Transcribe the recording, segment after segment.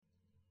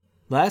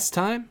Last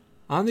time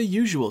on the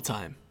usual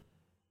time.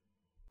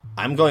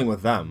 I'm going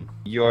with them.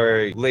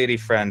 Your lady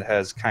friend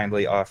has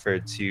kindly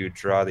offered to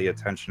draw the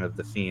attention of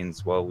the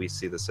fiends while we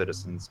see the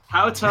citizens.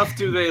 How tough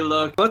do they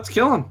look? Let's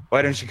kill them.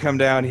 Why don't you come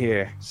down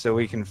here so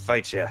we can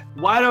fight you?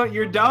 Why don't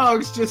your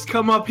dogs just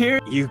come up here?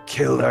 You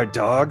killed our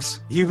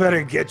dogs? You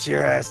better get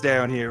your ass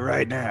down here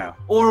right now.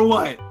 Or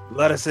what?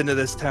 Let us into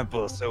this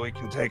temple so we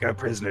can take our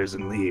prisoners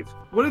and leave.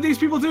 What did these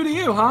people do to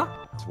you, huh?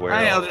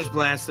 I'll just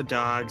blast the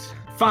dogs.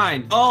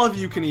 Fine, all of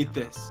you can eat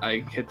this.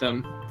 I hit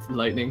them.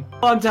 Lightning.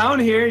 I'm down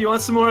here. You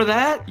want some more of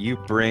that? You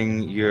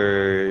bring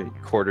your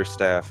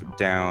quarterstaff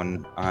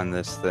down on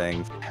this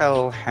thing.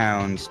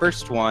 Hellhounds.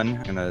 First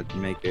one gonna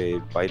make a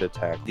bite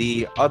attack.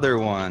 The other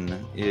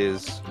one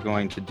is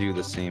going to do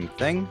the same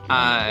thing.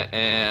 I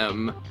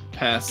am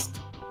passed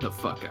the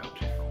fuck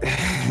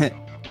out.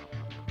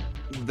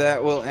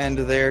 That will end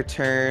their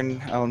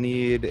turn. I'll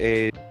need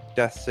a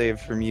death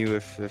save from you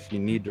if you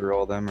need to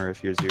roll them, or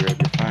if you're zeroed,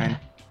 you're fine.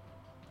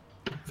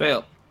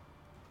 Fail.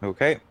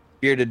 Okay.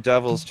 Bearded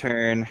Devil's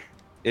turn.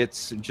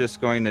 It's just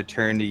going to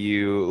turn to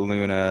you,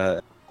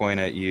 Luna, point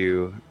at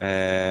you,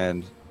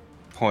 and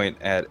point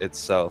at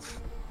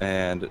itself,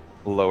 and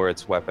lower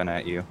its weapon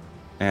at you,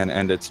 and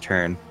end its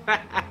turn. I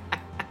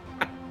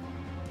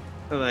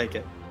like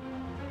it.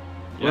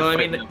 Well, I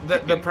mean,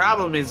 the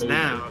problem is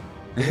now,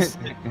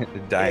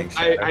 Dying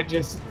I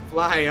just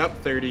fly up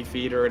 30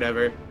 feet or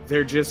whatever,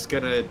 they're just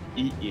gonna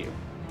eat you.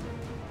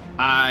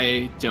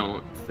 I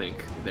don't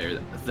think they're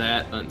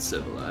that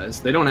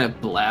uncivilized. They don't have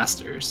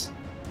blasters.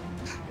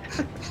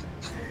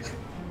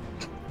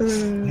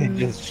 They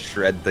just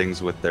shred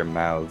things with their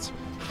mouths.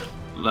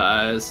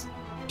 Lies.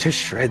 To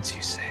shreds,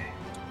 you say?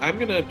 I'm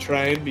gonna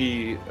try and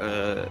be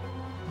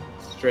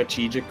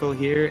strategical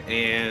here,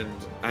 and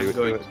I'm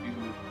going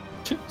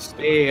to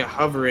stay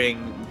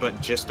hovering,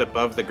 but just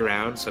above the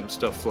ground, so I'm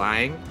still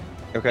flying.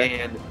 Okay.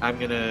 And I'm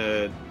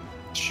gonna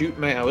shoot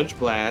my Eldritch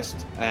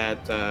Blast at,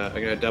 I'm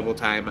gonna double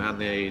time on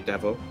the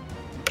devil.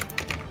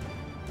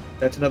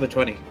 That's another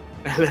 20.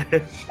 Yeah,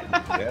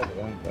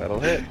 that'll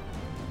hit.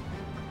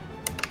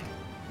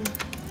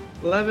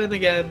 11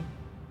 again.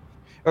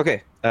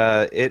 Okay,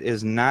 it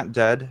is not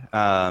dead.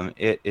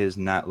 It is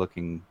not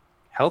looking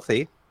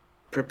healthy.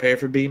 Prepare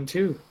for beam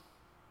 2.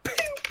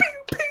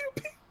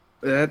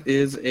 That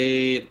is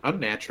a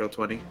unnatural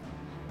 20.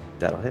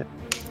 That'll hit.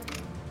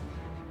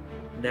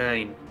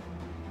 9.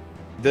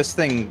 This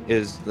thing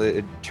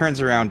it turns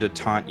around to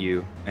taunt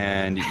you,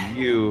 and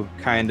you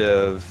kind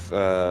of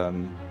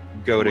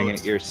goading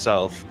it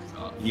yourself.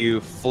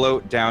 You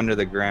float down to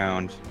the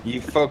ground.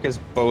 You focus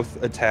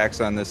both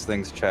attacks on this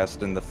thing's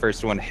chest, and the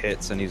first one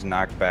hits, and he's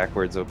knocked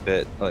backwards a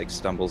bit, like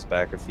stumbles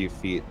back a few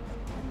feet.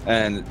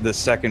 And the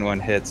second one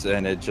hits,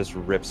 and it just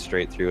rips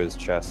straight through his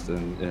chest,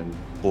 and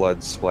blood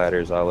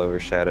splatters all over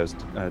Shadow's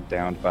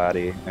downed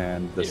body,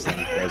 and this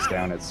thing goes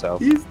down itself.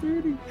 He's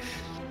 30.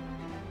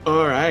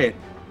 All right.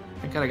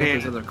 I gotta get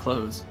those other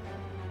clothes.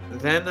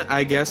 Then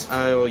I guess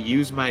I will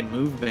use my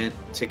movement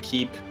to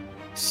keep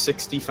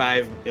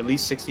at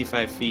least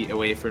 65 feet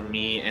away from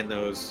me and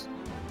those.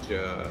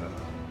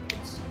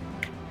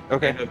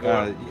 Okay.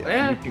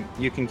 Yeah.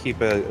 You can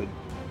keep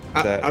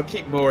I'll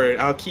keep more.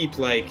 I'll keep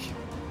like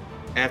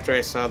after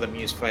I saw them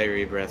use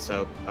fiery breaths.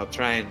 I'll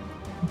try and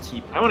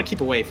keep. I want to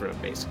keep away from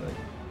them basically.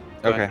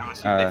 Okay. I want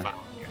to see if they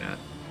follow me or not.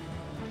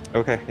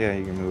 Okay, yeah,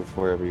 you can move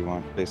wherever you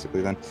want, basically,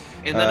 then.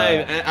 And then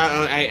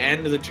I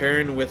end the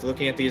turn with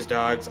looking at these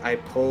dogs. I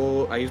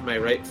use my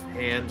right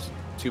hand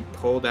to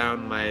pull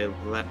down my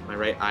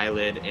right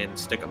eyelid and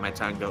stick up my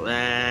tongue. Go,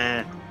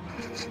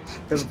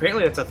 because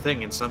apparently that's a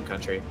thing in some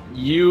country.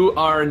 You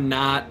are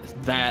not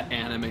that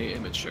anime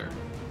immature. I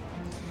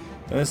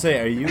was gonna say,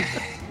 are you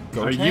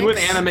Gotenks? Are you an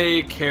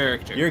anime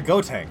character? You're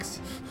Gotenks.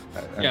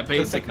 Yeah,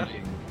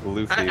 basically.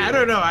 Luffy. I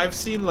don't know. I've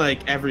seen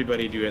like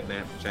everybody do it in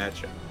that chat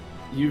show.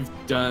 You've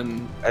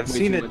done. I've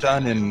seen it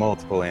done in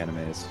multiple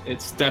animes.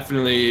 It's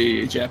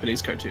definitely a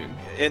Japanese cartoon.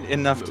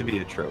 Enough to be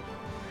a trope.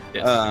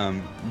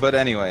 Yes. But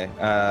anyway,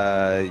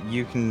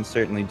 you can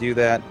certainly do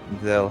that.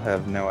 They'll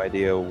have no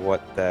idea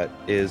what that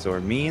is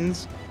or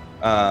means.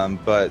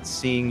 But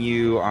seeing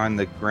you on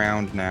the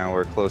ground now,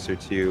 or closer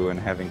to, and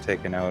having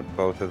taken out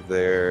both of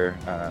their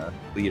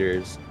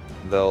leaders,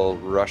 they'll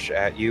rush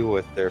at you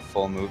with their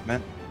full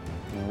movement.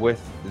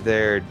 With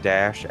their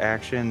dash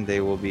action,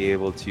 they will be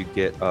able to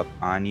get up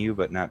on you,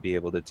 but not be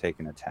able to take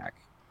an attack.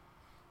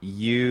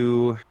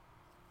 You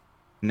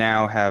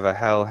now have a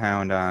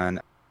Hellhound on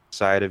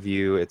side of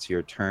you. It's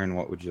your turn.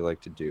 What would you like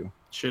to do?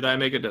 Should I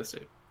make a death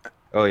save?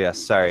 Oh, yes.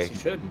 Sorry. You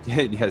should.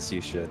 Yes, you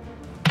should.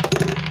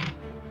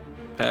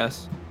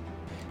 Pass.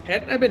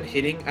 I'd been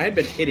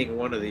hitting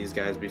one of these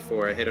guys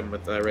before. I hit him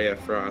with a Ray of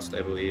Frost,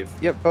 I believe.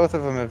 Yep, both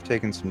of them have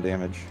taken some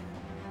damage.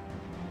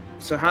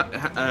 So how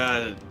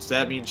does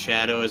that mean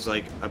Shadow is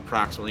like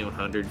approximately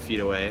 100 feet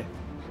away?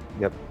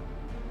 Yep.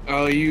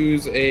 I'll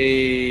use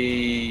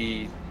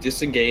a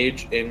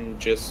disengage and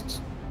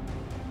just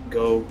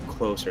go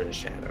closer to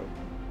Shadow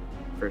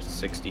for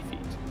 60 feet.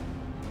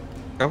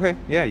 Okay,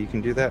 yeah, you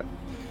can do that.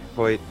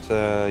 Hoyt,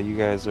 you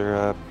guys are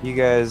up. You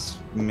guys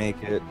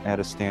make it at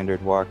a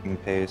standard walking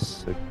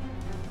pace, a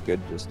good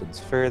distance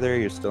further.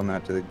 You're still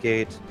not to the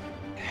gate.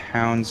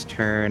 Hound's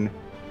turn.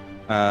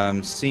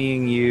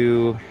 Seeing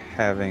you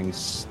having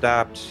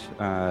stopped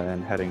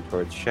and heading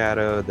towards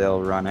Shadow,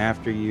 they'll run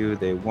after you.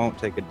 They won't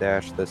take a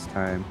dash this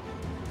time.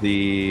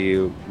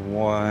 The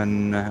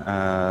one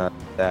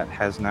that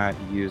has not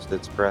used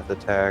its breath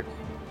attack,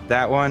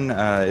 that one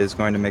is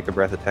going to make a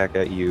breath attack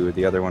at you.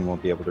 The other one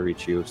won't be able to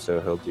reach you, so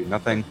he'll do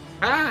nothing.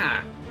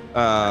 I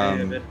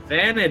have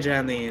advantage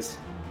on these.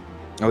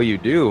 Oh, you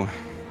do?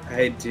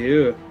 I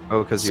do.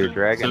 Oh, because you're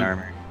dragon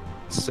armor.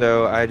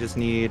 So I just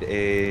need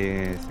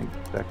a, I think,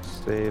 dex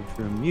save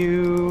from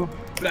you.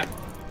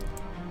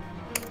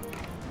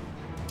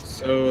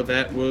 So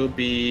that will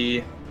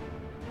be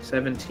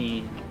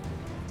 17.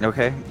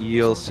 Okay,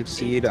 you'll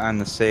succeed on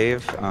the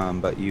save,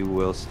 but you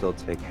will still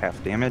take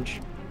half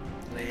damage.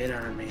 Lay it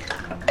on me.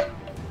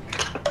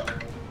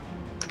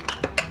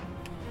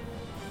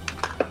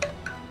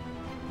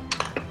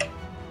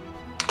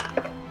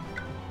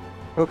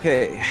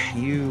 Okay,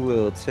 you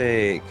will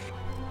take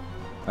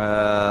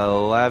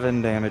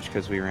 11 damage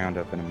because we round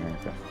up in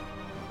America.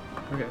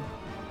 Okay.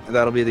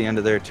 That'll be the end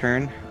of their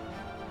turn.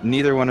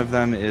 Neither one of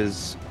them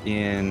is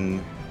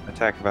in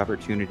attack of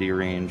opportunity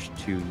range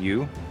to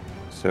you.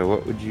 So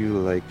what would you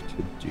like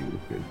to do,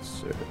 good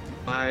sir?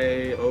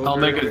 I'll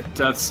make a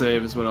death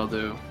save is what I'll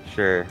do.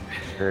 Sure.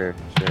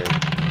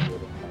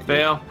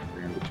 Fail.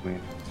 In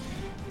between.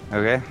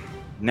 Okay,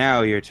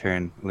 now your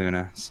turn,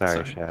 Luna.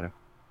 Sorry, Shadow.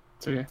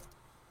 It's okay.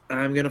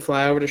 I'm gonna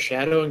fly over to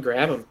Shadow and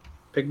grab him.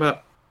 Pick him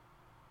up.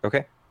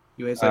 Okay.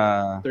 He weighs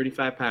like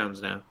 35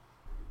 pounds now.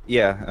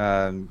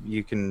 Yeah,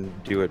 you can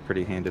do it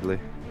pretty handedly.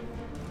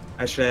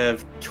 I should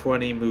have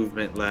 20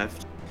 movement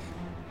left.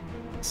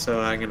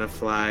 So I'm gonna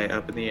fly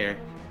up in the air.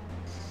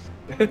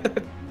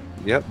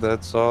 Yep,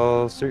 that's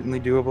all certainly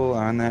doable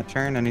on that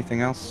turn.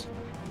 Anything else?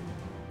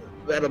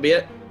 That'll be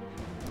it.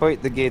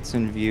 Hoyt, the gate's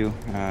in view.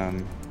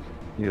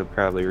 You'll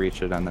probably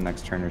reach it on the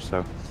next turn or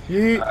so.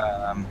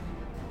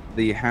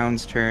 The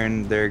Hound's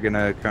turn, they're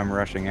gonna come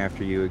rushing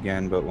after you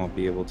again, but won't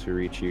be able to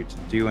reach you to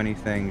do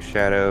anything.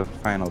 Shadow,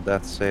 final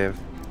death save.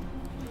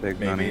 Big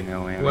money,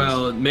 no whammies.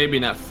 Well, maybe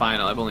not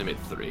final. I've only made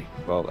 3.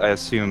 Well, I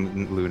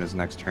assume Luna's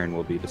next turn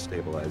will be to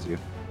stabilize you.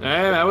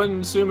 I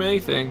wouldn't assume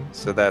anything.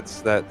 So that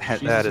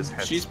is.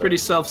 She's pretty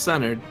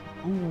self-centered.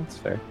 That's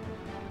fair.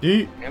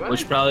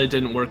 Which probably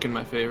didn't work in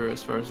my favor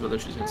as far as whether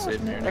she's gonna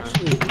save me or not.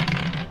 Actually,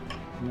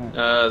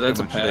 That's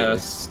a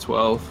pass.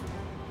 12.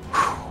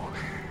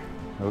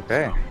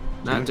 Okay.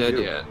 Not dead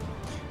yet.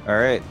 All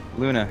right,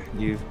 Luna,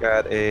 you've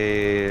got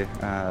a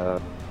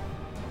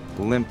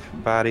limp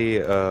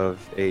body of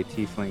a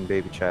tiefling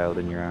baby child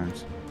in your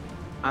arms.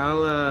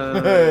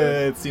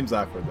 It seems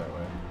awkward that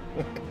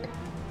way.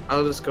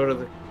 I'll just go to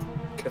the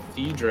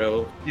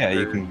cathedral. Yeah,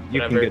 you can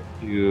get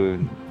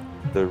to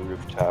the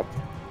rooftop.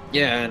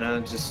 Yeah, and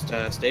I'll just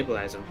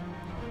stabilize him.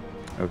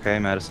 Okay,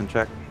 medicine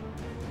check.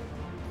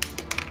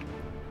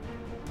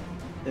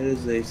 It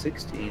is a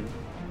 16.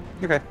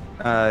 Okay.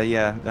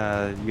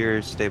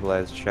 You're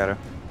stabilized, Shadow.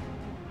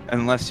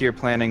 Unless you're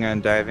planning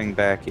on diving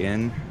back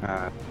in,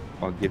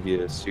 I'll give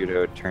you a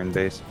pseudo turn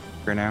base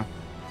for now.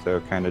 So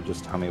kind of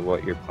just tell me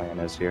what your plan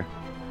is here.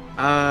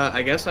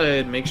 I guess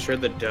I'd make sure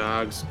the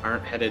dogs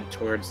aren't headed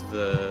towards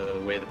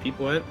the way the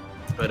people went,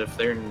 but if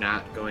they're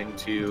not going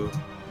to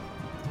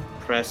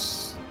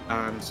press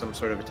on some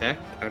sort of attack,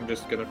 I'm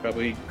just gonna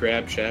probably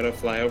grab Shadow,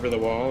 fly over the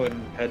wall,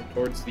 and head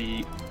towards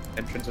the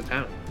entrance of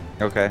town.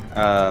 Okay.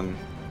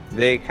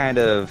 They kind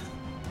of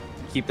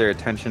keep their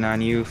attention on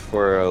you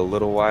for a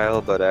little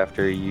while, but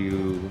after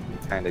you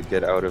kind of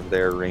get out of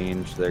their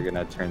range, they're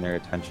gonna turn their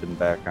attention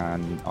back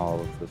on all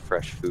of the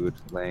fresh food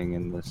laying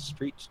in the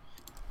street.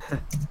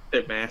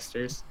 They're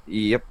masters.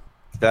 Yep.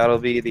 That'll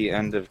be the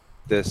end of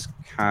this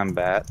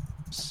combat.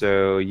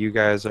 So you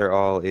guys are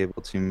all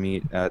able to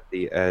meet at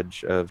the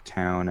edge of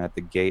town at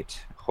the gate.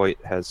 Hoyt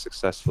has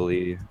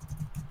successfully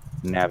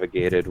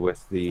navigated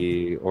with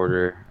the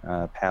Order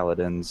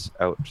paladins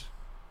out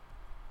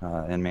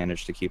and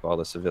managed to keep all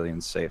the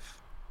civilians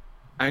safe.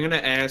 I'm gonna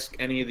ask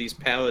any of these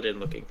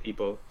paladin-looking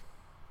people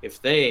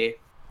if they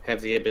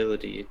have the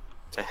ability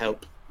to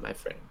help my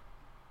friend.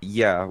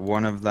 Yeah,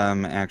 one of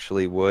them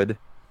actually would.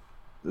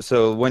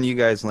 So when you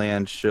guys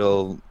land,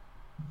 she'll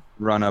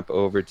run up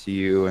over to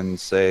you and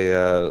say,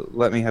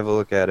 "Let me have a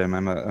look at him.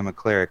 I'm a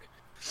cleric,"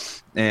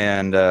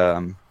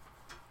 and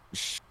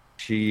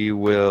she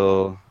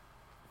will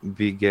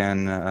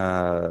begin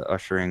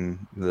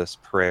ushering this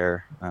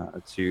prayer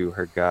to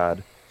her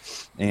god.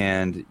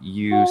 And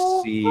you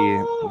see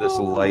this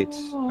light.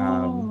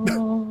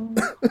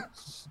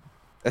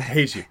 I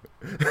hate you.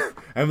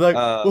 I'm like,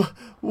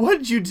 what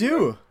did you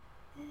do?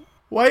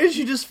 Why did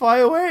you just fly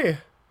away?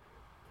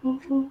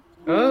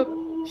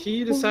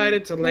 He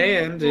decided to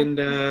land and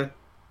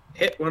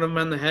hit one of them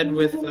on the head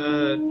with his.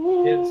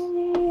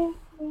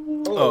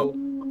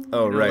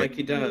 Oh, right. Like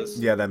he does.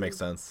 Yeah, that makes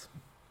sense.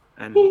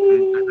 And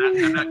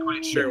I'm not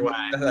quite sure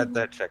why.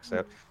 That checks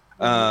out.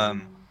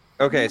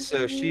 Okay,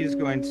 so she's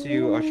going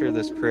to usher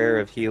this prayer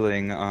of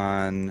healing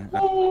on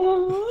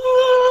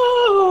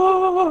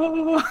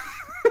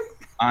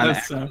I'm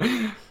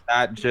sorry.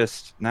 not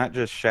just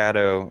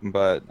Shadow,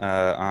 but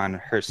on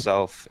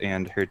herself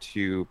and her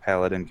 2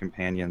 paladin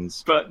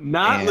companions, But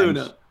not and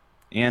Luna.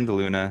 and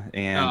Luna, Oh,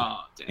 damn.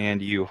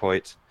 and you,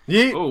 Hoyt.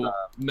 Yeet. Oh,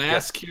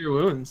 mass cure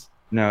wounds.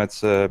 No,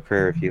 it's a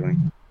prayer of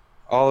healing.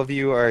 All of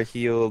you are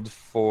healed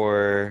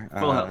for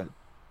Full health.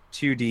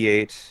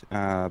 2d8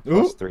 Ooh.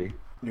 plus 3.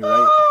 You're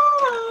right.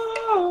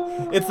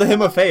 It's the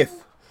hymn of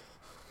faith.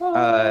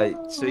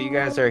 So you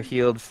guys are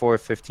healed for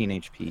 15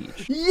 HP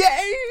each.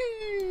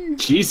 Yay!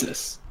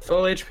 Jesus.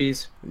 Full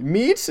HPs.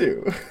 Me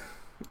too.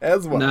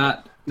 As well.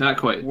 Not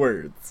quite.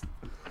 Words.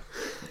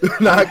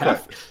 Not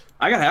quite.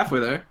 I got halfway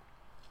there.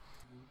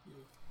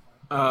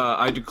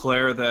 I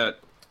declare that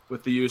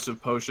with the use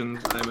of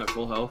potions, I'm at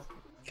full health.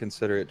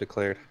 Consider it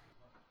declared.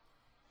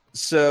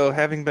 So,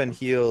 having been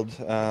healed,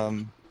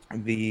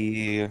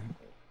 the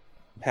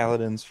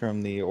paladins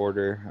from the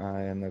order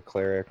and the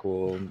cleric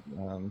will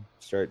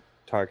start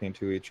talking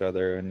to each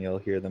other, and you'll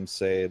hear them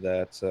say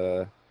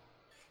that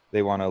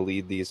they want to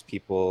lead these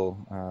people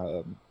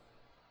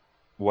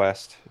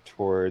west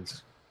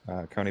towards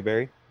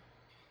Coneyberry.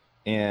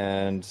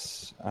 And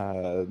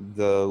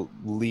the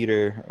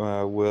leader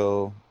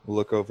will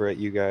look over at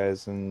you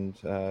guys and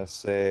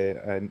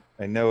say,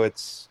 I know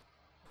it's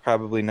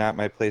probably not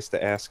my place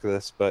to ask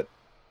this, but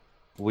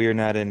we're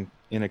not in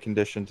a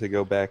condition to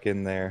go back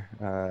in there.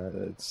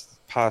 It's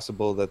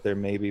possible that there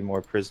may be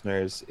more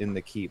prisoners in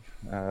the keep.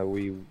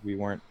 We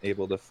weren't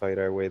able to fight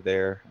our way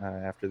there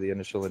after the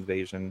initial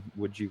invasion.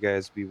 Would you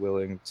guys be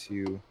willing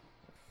to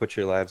put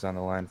your lives on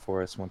the line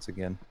for us once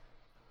again?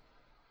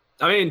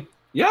 I mean,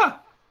 yeah.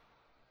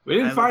 We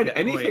didn't find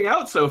anything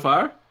out so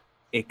far.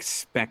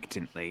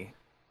 Expectantly.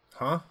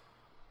 Huh?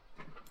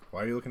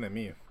 Why are you looking at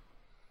me?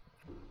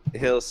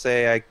 He'll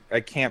say, I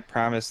can't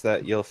promise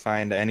that you'll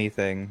find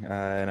anything,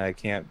 and I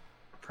can't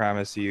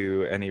promise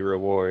you any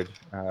reward,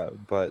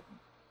 but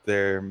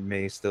there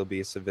may still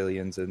be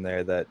civilians in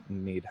there that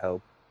need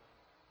help.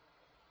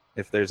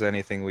 If there's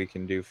anything we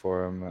can do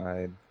for them,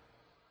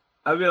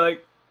 I'd be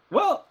like,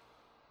 well,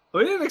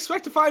 we didn't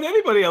expect to find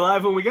anybody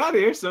alive when we got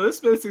here, so this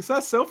has been a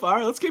success so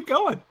far. Let's keep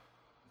going.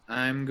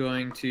 I'm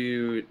going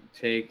to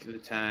take the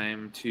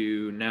time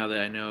to, now that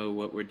I know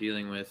what we're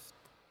dealing with,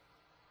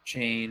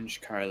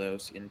 change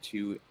Carlos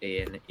into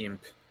an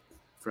imp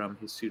from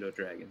his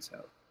pseudo-dragon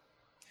self.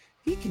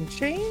 He can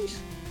change?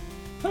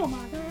 Oh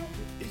my god.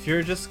 If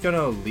you're just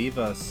gonna leave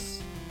us,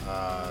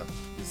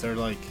 is there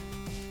like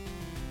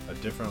a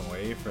different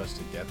way for us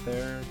to get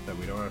there that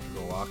we don't have to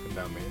go walking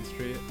down Main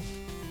Street?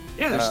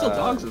 Yeah, there's still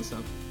dogs and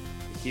stuff.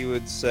 He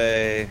would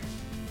say,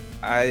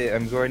 I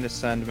am going to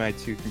send my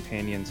 2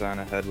 companions on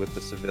ahead with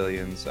the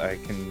civilians. I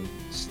can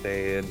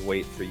stay and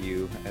wait for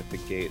you at the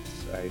gate.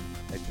 I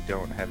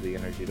don't have the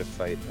energy to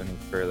fight any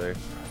further.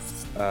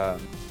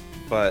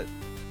 But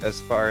as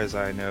far as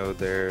I know,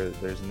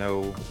 there's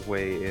no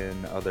way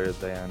in other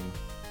than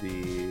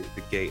the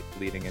gate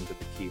leading into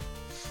the keep.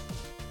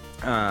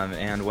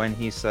 And when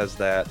he says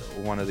that,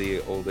 one of the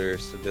older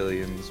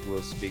civilians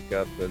will speak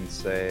up and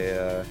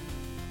say,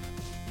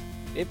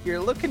 if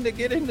you're looking to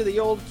get into the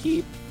old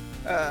keep,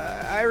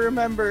 I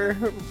remember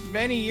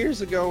many years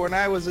ago when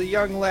I was a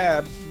young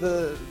lad,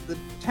 the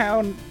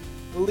town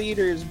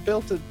leaders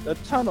built a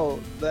tunnel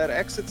that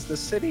exits the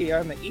city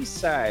on the east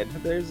side.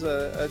 There's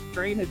a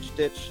drainage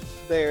ditch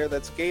there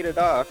that's gated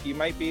off. You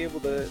might be able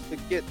to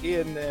get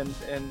in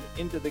and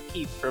into the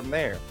keep from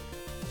there.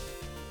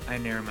 I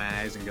narrow my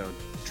eyes and go,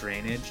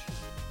 drainage?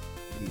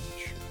 He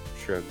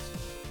shrugs.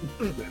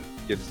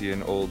 Gives you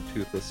an old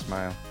toothless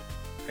smile.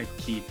 I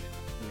keep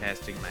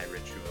casting my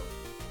ritual.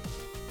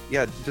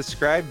 Yeah,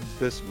 describe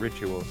this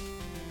ritual.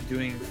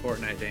 Doing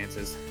Fortnite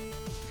dances.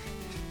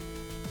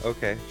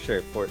 Okay,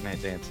 sure.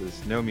 Fortnite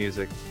dances. No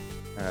music.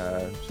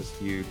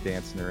 Just you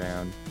dancing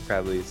around.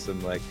 Probably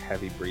some like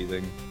heavy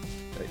breathing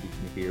that you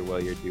can hear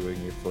while you're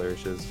doing your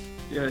flourishes.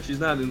 Yeah, she's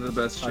not in the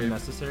best shape.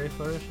 Unnecessary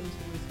flourishes,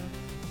 did we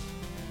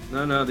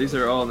say? No, these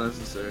are all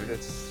necessary.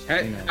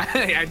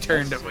 I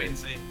turned to Hoyt and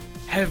say,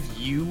 have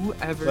you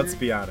ever... Let's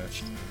be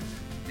honest.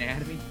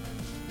 Anatomy?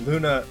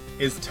 Luna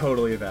is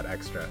totally that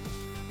extra.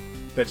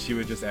 That she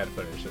would just add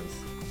flourishes.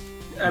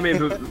 I mean,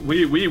 but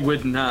we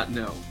would not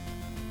know.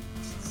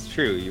 It's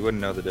true. You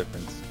wouldn't know the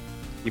difference.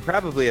 You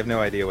probably have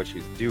no idea what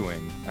she's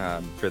doing,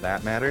 for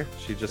that matter.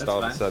 She just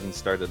all of a sudden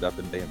started up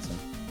and dancing.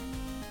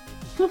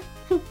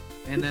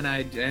 And then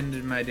I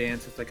ended my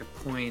dance with like a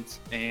point,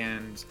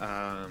 and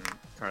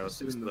Carlos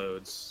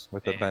explodes.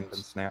 With a bend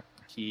and snap.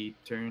 He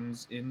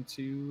turns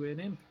into an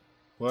imp.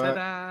 What?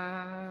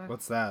 Ta-da!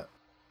 What's that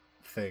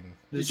thing?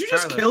 Did you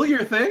just kill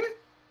your thing?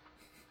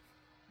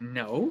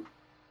 No.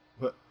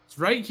 What? It's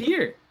right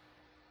here.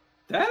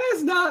 That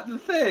is not the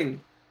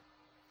thing.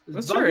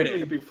 Let's It's hear bugging it.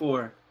 me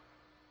before.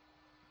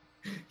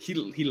 He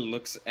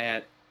looks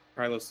at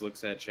Carlos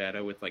looks at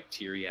Shadow with like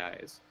teary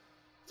eyes.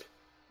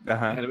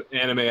 Uh-huh.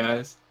 Anime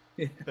eyes.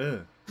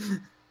 Ugh.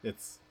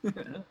 It's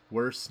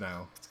worse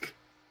now.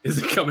 Is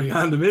it coming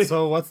on to me?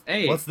 So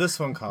Hey. what's this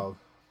one called?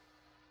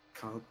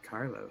 Called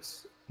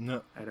Carlos.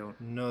 No, I don't.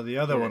 no, the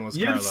other one was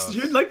Carlos.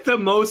 You're like the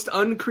most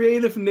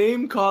uncreative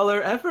name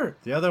caller ever.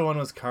 The other one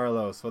was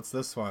Carlos. What's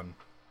this one?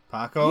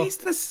 Paco? He's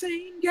the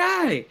same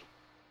guy.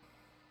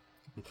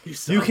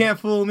 You can't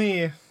fool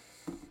me.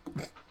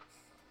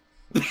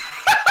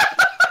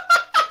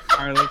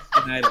 Carlos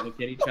and I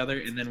look at each other,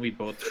 and then we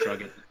both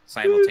shrug it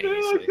Dialogue,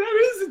 simultaneously.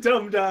 that is a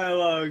dumb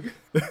dialogue.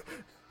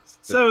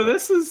 So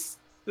this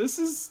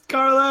is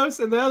Carlos,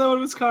 and the other one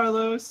was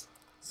Carlos.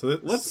 So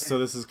What? so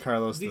this is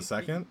Carlos the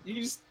second?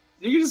 You just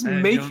I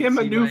make don't him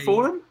a see new why-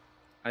 form?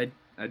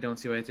 I don't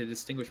see why I have to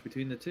distinguish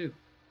between the two.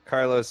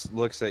 Carlos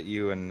looks at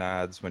you and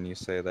nods when you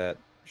say that,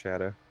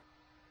 Shadow.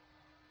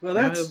 Well,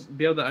 Now that's I'll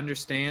be able to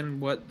understand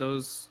what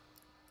those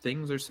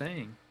things are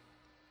saying.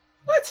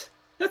 what?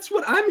 That's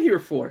what I'm here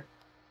for.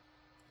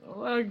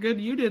 Well,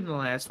 good you did in the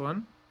last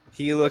one.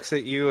 He looks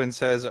at you and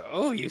says,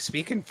 "Oh, you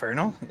speak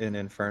infernal?" In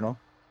infernal.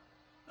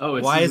 Oh,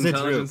 it's Why his is it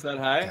intelligence Drew? that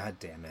high? God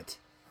damn it.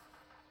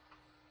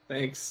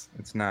 Thanks,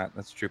 It's not.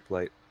 That's Droop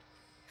Light.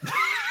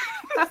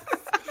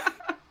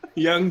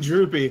 young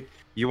Droopy.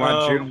 You want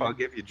Um, Droop? I'll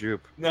give you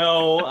Droop.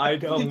 No, I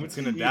don't. It's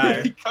gonna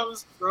die. He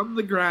comes from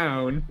the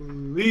ground.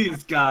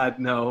 Please, God,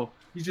 no.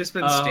 He's just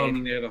been Um,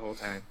 standing there the whole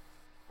time.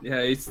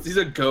 Yeah, he's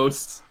a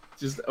ghost,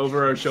 just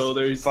over our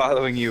shoulders.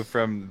 Following you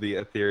from the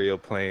ethereal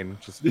plane,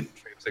 just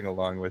traipsing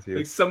along with you.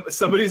 Like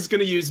somebody's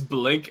gonna use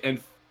blink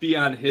and be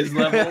on his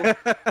level.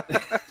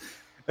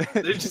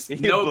 There's just You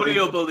nobody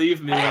blink. will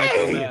believe me when I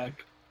Hey! come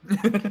back.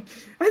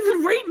 I've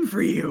been waiting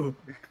for you.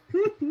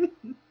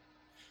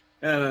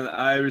 And then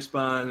I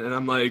respond, and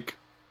I'm like,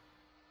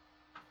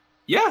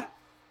 "Yeah,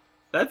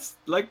 that's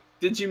like,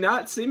 did you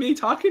not see me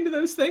talking to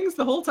those things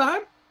the whole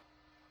time?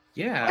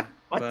 Yeah,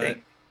 What but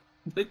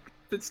thing?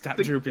 stop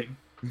the, drooping.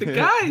 the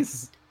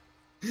guys.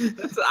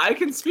 I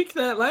can speak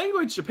that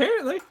language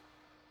apparently.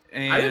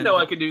 And, I didn't know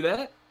I could do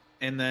that.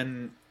 And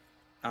then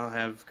I'll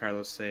have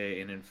Carlos say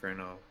in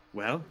Inferno,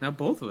 well, now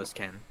both of us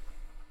can.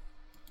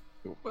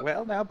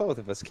 Well, now both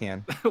of us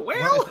can.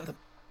 Well,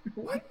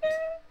 What?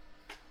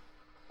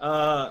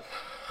 all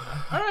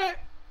right.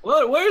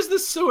 Well, where's the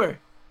sewer?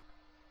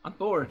 I'm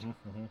bored.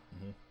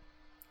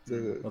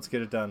 The Let's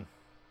get it done.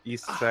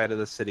 east side of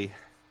the city.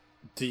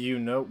 Do you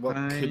know what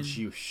Fine. could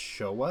you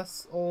show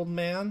us, old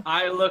man?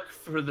 I look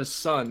for the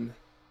sun.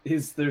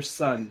 Is there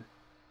sun?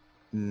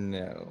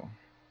 No.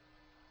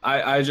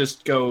 I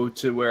just go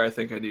to where I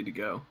think I need to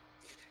go.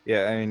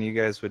 Yeah, I mean, you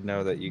guys would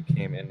know that you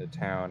came into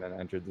town and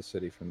entered the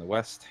city from the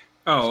west.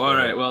 Oh, So all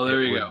right. Well,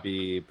 there it you would go.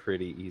 be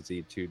pretty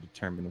easy to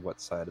determine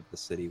what side of the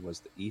city was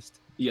the east.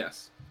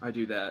 Yes, I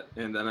do that,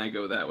 and then I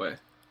go that way.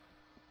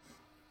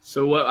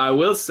 So what I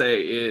will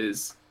say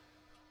is,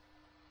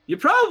 you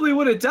probably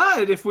would have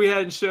died if we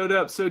hadn't showed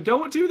up. So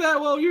don't do that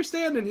while you're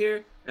standing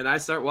here. And I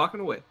start walking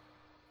away.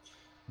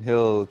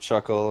 He'll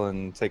chuckle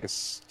and take a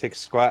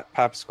squat,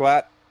 pop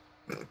squat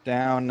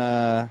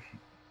down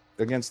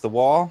against the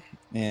wall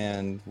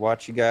and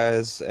watch you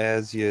guys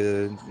as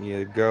you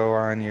go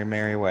on your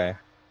merry way.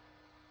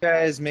 You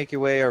guys make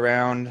your way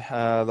around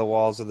the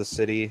walls of the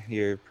city.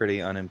 You're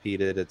pretty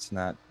unimpeded. It's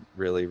not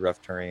really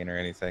rough terrain or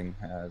anything.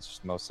 It's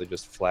mostly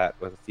just flat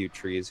with a few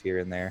trees here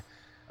and there.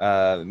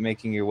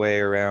 Making your way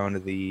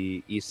around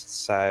the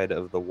east side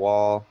of the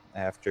wall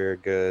after a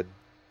good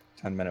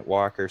 10-minute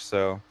walk or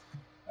so,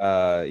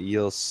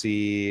 you'll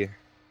see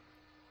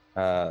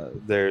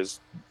there's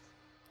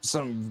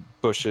some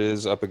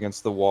bushes up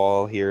against the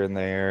wall here and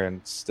there,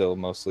 and still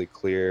mostly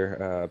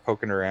clear.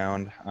 Poking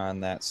around on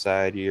that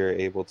side, you're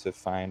able to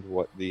find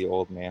what the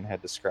old man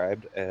had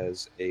described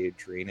as a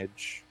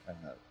drainage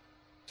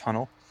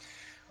tunnel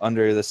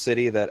under the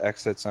city that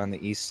exits on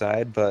the east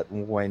side. But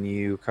when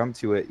you come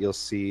to it, you'll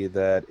see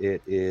that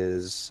it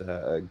is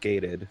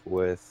gated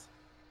with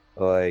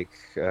like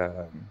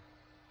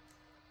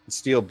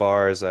steel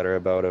bars that are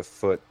about a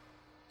foot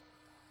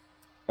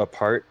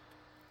apart,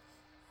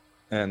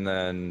 and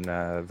then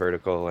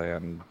vertical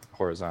and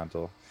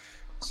horizontal.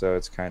 So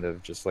it's kind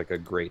of just like a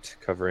grate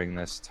covering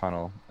this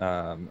tunnel.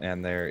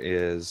 And there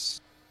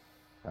is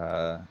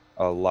a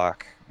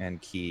lock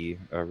and key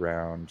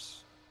around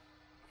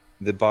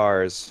the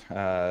bars.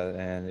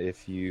 And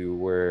if you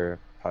were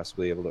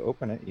possibly able to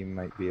open it, you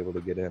might be able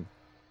to get in.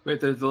 Wait,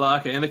 there's the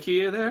lock and the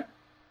key there?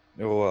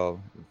 Oh,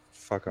 well,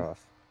 fuck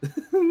off.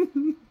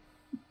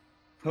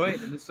 Hoyt,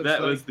 this looks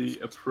That like was the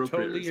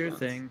appropriate totally your response.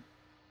 thing.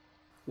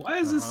 Why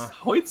is this Uh-huh.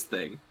 Hoyt's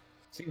thing?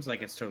 Seems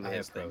like it's totally I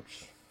his thing.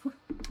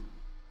 approach.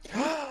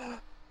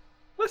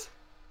 What?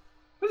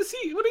 What is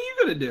he? What are you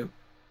gonna do?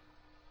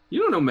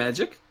 You don't know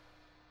magic.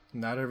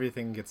 Not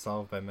everything gets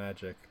solved by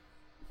magic.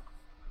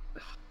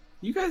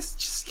 You guys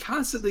just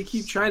constantly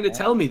keep trying to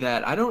tell me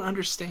that. I don't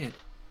understand.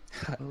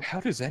 How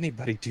does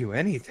anybody do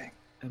anything?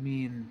 I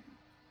mean,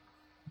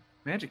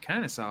 magic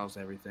kind of solves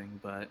everything,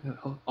 but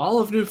All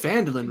of New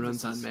Fandolin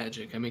runs on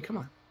magic. I mean, come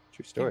on.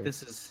 True I think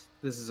story.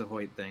 this is a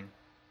Hoyt thing.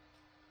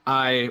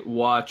 I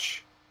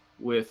watch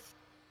with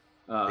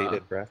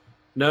Bated breath.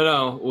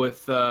 no,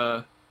 with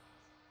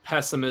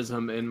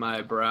pessimism in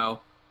my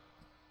brow.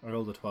 I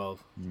rolled a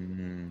 12.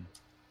 Mm.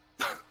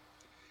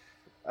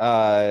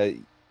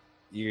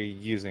 You're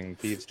using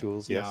thieves'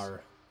 tools, yes?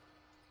 Yar.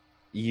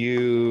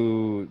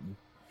 You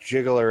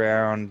jiggle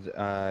around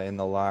in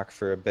the lock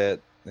for a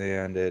bit,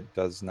 and it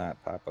does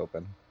not pop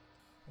open.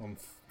 Unf-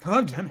 Well,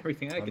 I've done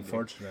everything I could do.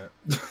 Unfortunate.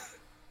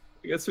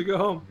 I guess we go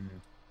home.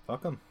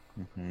 Fuck them.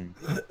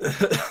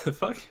 Mm-hmm.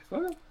 Fuck.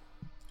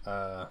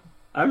 Uh,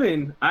 I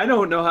mean, I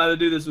don't know how to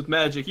do this with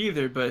magic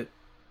either, but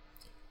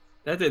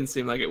that didn't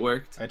seem like it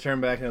worked. I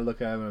turn back and I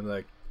look at him and I'm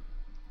like,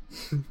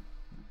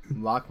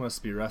 lock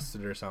must be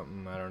rusted or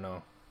something. I don't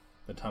know.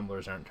 The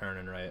tumblers aren't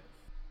turning right.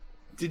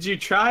 Did you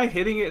try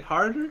hitting it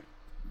harder?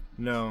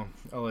 No,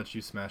 I'll let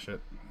you smash it.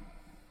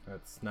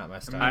 That's not my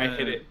style. I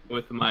hit it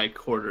with my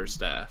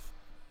quarterstaff.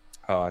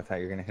 Oh, I thought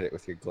you were going to hit it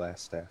with your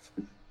glass staff.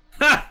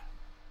 Ha!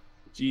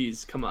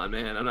 Jeez, come on,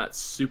 man. I'm not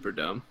super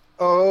dumb.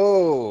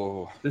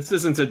 Oh! This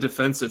isn't a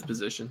defensive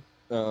position.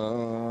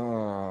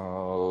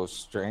 Oh,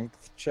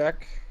 strength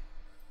check?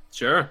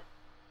 Sure.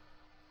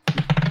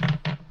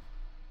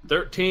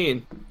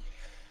 13.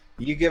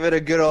 You give it a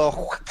good old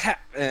whap,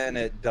 and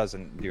it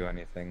doesn't do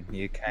anything.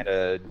 You kind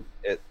of,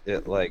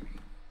 it like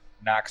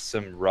knocks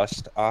some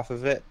rust off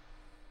of it,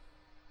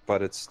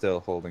 but it's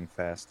still holding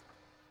fast.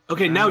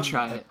 Okay, now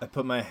try it. I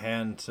put my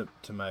hand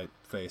to my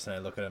face and I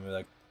look at him and be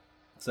like,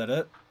 is that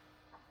it?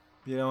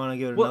 You don't want to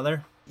give it Well-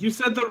 another? You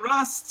said the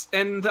rust,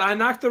 and I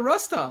knocked the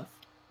rust off.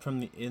 From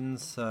the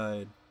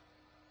inside.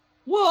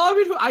 Well, I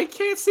mean, I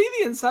can't see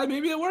the inside.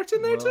 Maybe it worked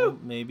in there Well, too.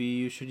 maybe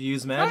you should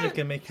use magic Right.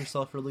 and make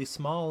yourself really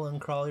small and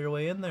crawl your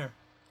way in there.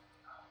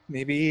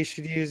 Maybe you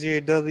should use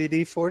your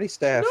WD-40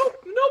 staff. No,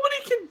 nobody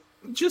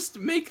can just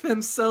make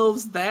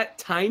themselves that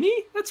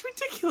tiny. That's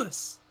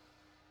ridiculous.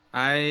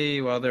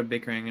 While they're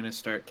bickering, I'm gonna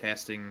start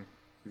casting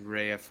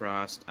Ray of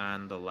Frost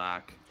on the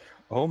lock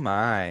Oh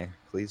my,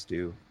 please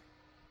do.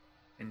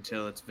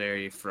 until it's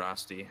very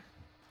frosty.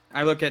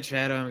 I look at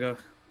Shadow and go,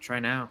 try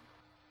now.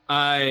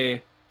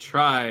 I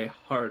try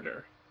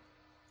harder.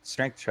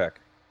 Strength check.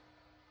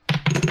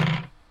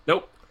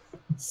 Nope.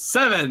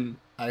 7.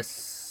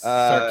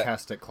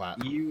 Sarcastic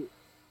clap. You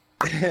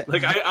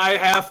Like I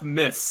half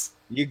miss.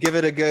 you give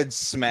it a good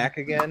smack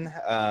again,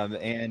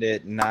 and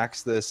it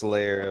knocks this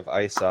layer of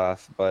ice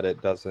off, but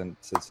it doesn't.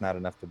 It's not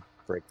enough to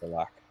break the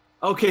lock.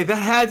 Okay, that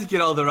had to get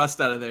all the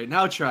rust out of there.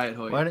 Now try it,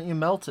 Hoyt. Why don't you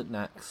melt it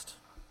next?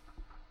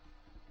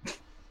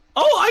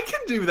 Oh, I can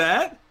do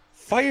that.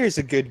 Fire's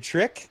a good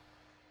trick.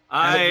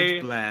 I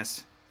Eldritch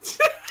Blast.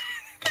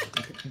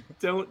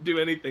 don't do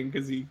anything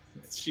because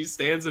she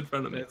stands in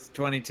front of me. That's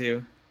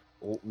 22.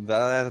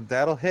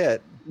 That'll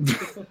hit.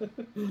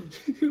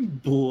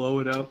 Blow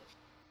it up.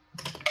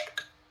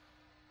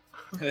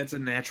 That's a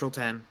natural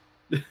 10.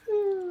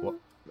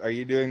 Are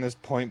you doing this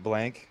point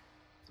blank?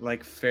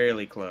 Like,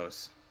 fairly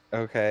close.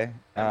 Okay.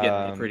 I'm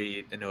getting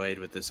pretty annoyed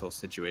with this whole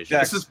situation.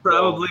 Dex This is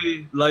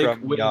probably like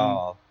from when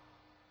y'all.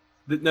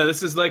 no,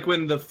 this is like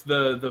when the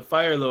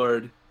Fire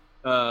Lord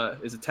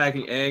is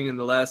attacking Aang in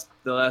the last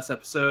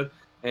episode,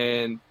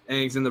 and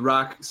Aang's in the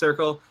rock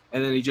circle,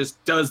 and then he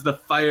just does the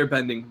fire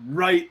bending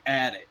right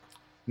at it.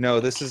 No,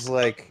 this is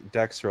like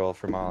Dex roll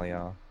from all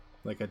y'all.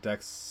 Like a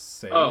dex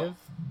save? Oh.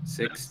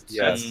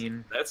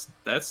 16.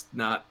 That's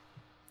not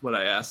what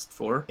I asked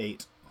for.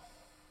 8.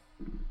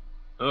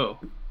 Oh.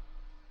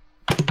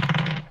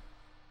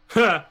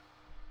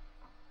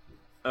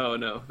 Oh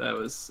no, that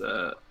was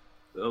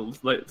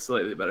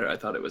slightly better. I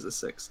thought it was a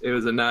 6. It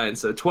was a 9,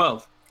 so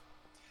 12.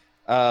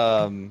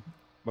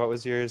 What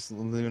was yours,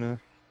 Luna?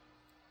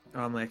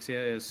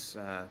 Almalexia is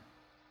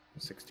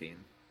 16.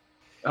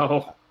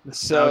 Oh,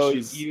 So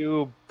she's-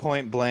 you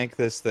point blank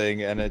this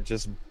thing, and it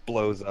just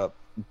blows up,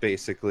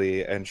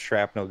 basically, and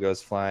shrapnel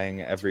goes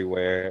flying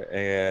everywhere,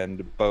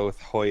 and both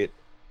Hoyt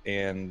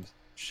and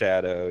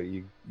Shadow,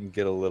 you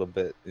get a little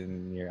bit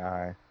in your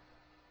eye.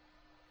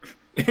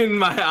 in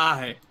my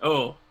eye.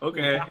 Oh,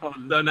 okay.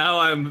 So now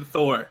I'm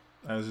Thor.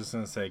 I was just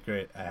going to say,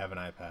 great, I have an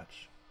eye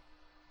patch.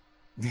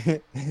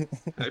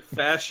 I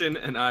fashion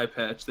an eye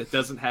patch that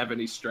doesn't have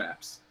any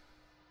straps.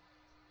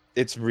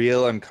 It's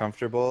real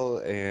uncomfortable,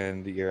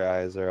 and your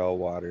eyes are all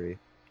watery.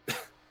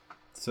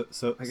 So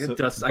I get so-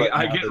 dust. but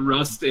I now get that-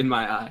 rust in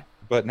my eye.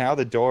 But now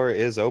the door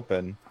is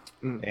open,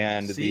 Mm.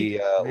 and See?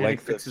 the Magic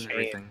length of fixes chain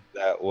everything.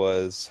 that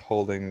was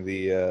holding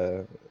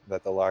the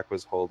that the lock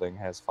was holding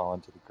has fallen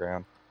to the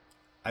ground.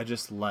 I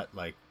just let,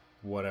 like,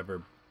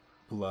 whatever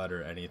blood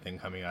or anything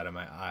coming out of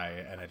my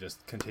eye, and I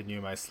just continue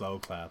my slow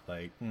clap,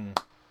 like,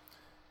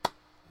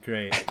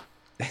 great.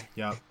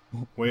 Yup.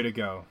 Way to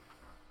go.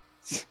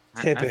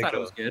 I thought it Typical.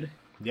 was good.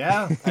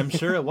 Yeah, I'm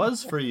sure it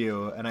was for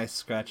you. And I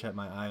scratch at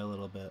my eye a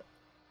little bit.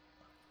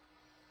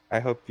 I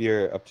hope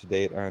you're up to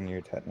date on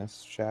your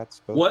tetanus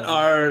shots. both What of you.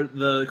 are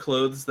the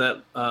clothes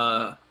that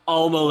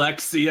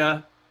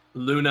Almalexia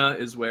Luna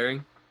is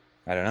wearing?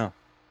 I don't know.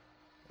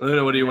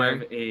 Luna, what are you I wearing?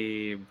 have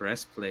a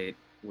breastplate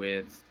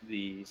with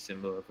the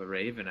symbol of a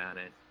raven on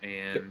it,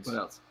 and What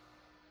else?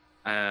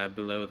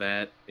 below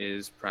that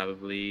is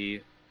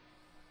probably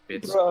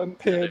bits Wrong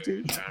of other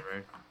panties.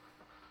 armor.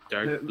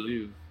 Dark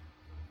blue.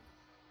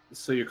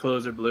 So your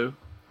clothes are blue?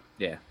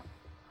 Yeah.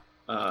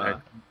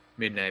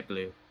 Midnight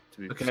blue.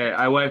 To be Okay, precise.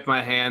 I wipe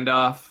my hand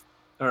off,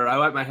 or I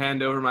wipe my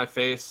hand over my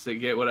face to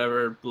get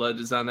whatever blood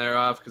is on there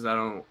off, because I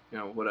don't,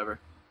 whatever.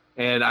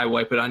 And I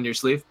wipe it on your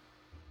sleeve.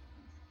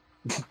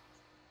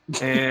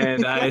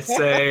 And I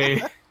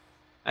say,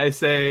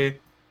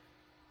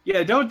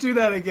 yeah, don't do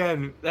that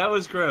again. That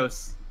was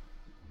gross.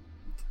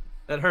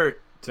 That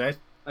hurt. Did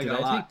Like I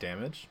a lot. take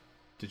damage?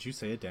 Did you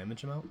say a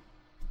damage amount?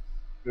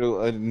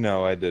 Well,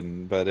 no, I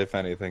didn't. But if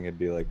anything, it'd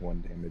be like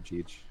 1 damage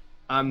each.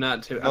 I'm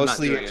not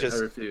Mostly doing it's it. just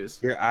I refuse.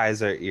 your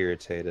eyes are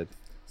irritated.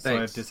 So I have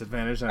Thanks.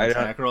 disadvantage on I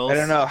attack rolls.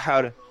 don't know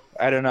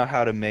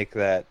how to make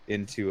that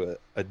into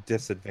a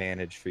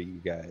disadvantage for you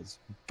guys.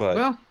 But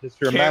Well, just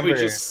Can't remember we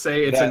just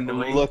say it's that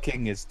annoying?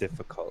 looking is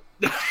difficult.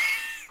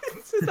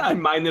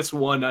 I'm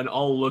 -1 on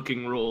all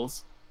looking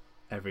rolls.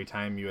 Every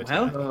time you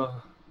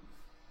Well,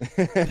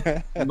 attack.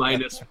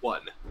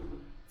 -1.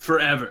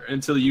 Forever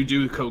until you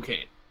do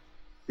cocaine.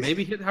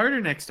 maybe hit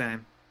harder next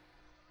time.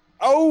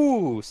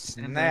 Oh,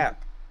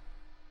 snap.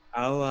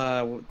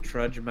 I'll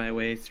trudge my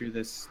way through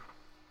this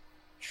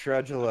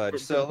Trudgeludge.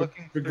 So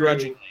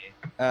begrudgingly.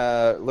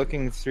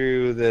 looking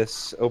through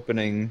this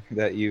opening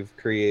that you've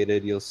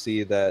created, you'll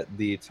see that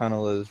the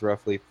tunnel is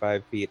roughly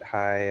 5 feet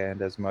high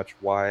and as much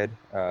wide.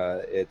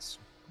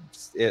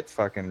 It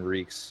fucking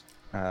reeks.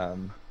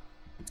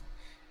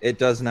 It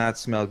does not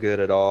smell good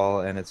at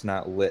all, and it's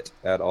not lit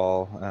at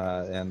all.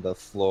 And the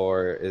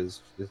floor it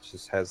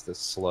just has this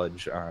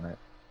sludge on it.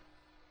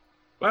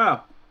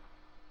 Wow.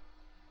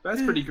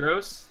 That's pretty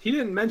gross. He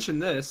didn't mention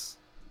this.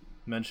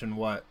 Mention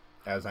what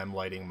as I'm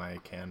lighting my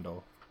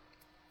candle.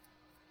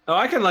 Oh,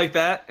 I can light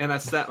that, and I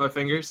snap my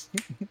fingers,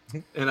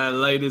 and I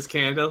light his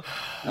candle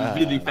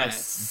really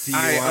fast. Do you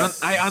want,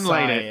 I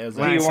unlight Sigh it as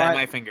when I- I Do you snap want-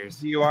 my fingers.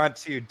 do you want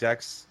to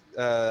Dex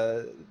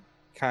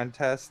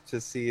contest to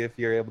see if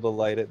you're able to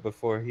light it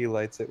before he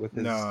lights it with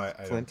his No, I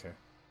don't flint? care.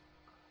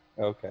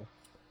 Okay.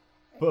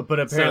 But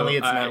apparently So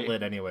it's not I-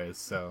 lit anyways,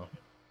 so...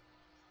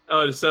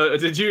 Oh, so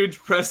did you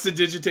press the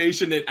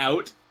digitation it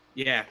out?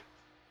 Yeah.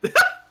 What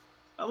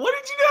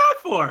did you do that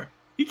for?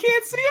 He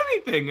can't see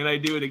anything, and I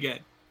do it again.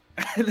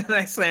 And then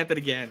I slamp it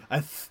again.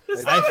 I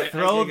Snap it.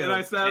 throw And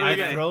I snap it I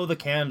again. throw the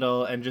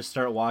candle and just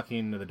start walking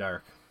into the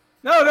dark.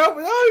 No,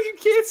 you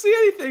can't see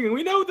anything, and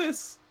we know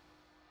this.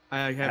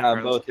 I have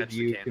Carlos Both catch of the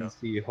you candle. can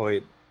see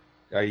Hoyt.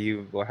 How are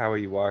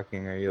you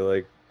walking? Are you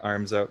like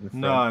arms out in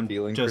front, No, I'm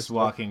feeling for just stuff?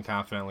 walking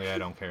confidently. I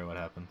don't care what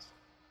happens.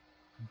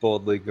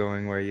 Boldly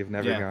going where you've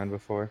never Yeah. gone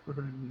before.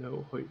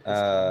 No, wait.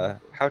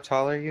 How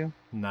tall are you?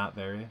 Not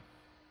very.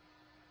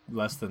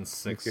 Less than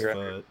 6 you're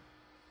foot.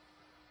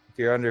 If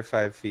you're under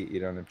 5 feet,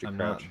 you don't have to I'm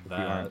crouch. not If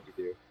you want, you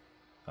do.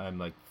 I'm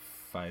like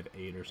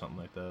 5'8" or something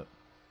like that.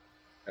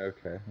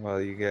 Okay.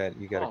 Well, you got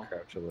to Oh.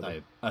 crouch a little.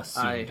 I I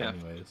assumed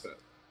have anyways. to.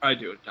 I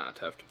do not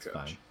have to It's coach.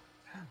 fine.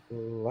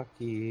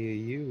 Lucky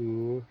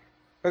you.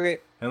 Okay,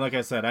 And like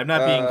I said, I'm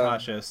not being Uh,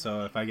 cautious,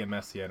 so if I get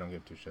messy, I don't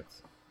give two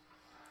shits.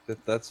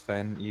 that's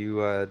fine.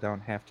 You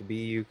don't have to be.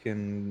 You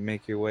can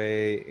make your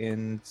way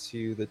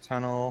into the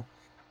tunnel.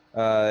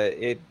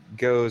 It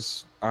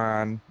goes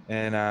on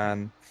and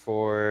on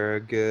for a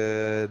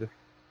good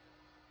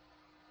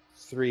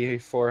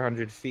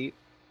 300-400 feet.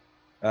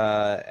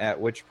 At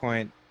which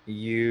point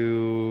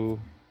you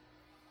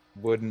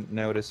wouldn't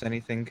notice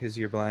anything because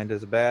you're blind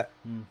as a bat.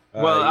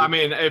 Well, You- I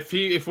mean,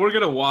 if we're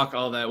gonna walk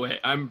all that way,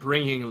 I'm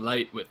bringing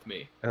light with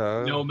me.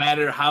 Oh. No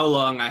matter how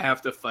long I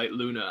have to fight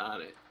Luna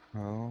on it.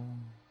 Oh.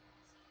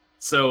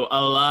 So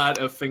a lot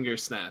of finger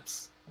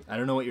snaps. I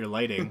don't know what you're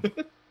lighting.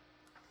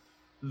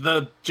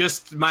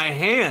 Just my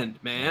hand,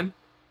 man.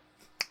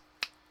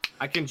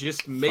 I can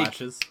just make.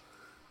 Flashes.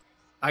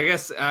 I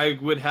guess I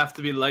would have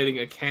to be lighting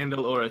a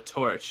candle or a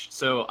torch.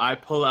 So I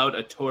pull out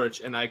a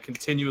torch and I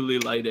continually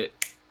light it.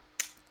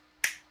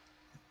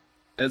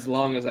 As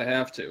long as I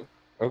have to.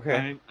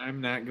 Okay.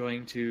 I'm not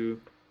going to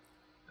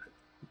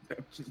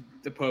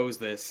depose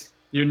this.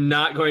 You're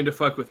not going to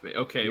fuck with me.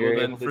 Okay, You're well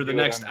then able to for the do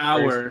it next on the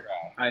hour, first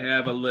try. I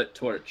have a lit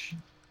torch.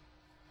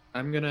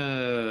 I'm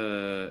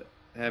gonna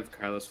have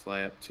Carlos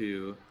fly up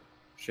to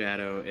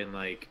Shadow and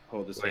like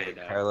hold his Wait, hand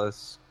out.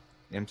 Carlos.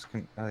 Imps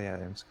can. Oh yeah,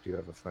 imps do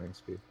have a flying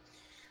speed.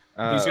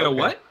 He's gonna okay.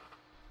 what?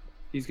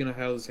 He's gonna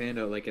hold his hand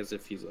out like as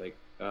if he's like,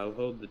 "I'll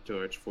hold the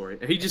torch for you."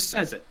 He just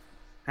says it.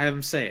 Have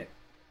him say it.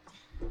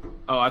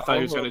 Oh, I thought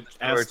he was I'll gonna hold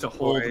the ask to torch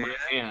hold for my you.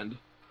 hand.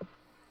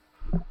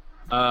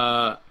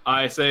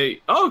 I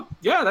say, oh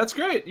yeah, that's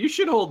great. You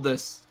should hold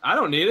this. I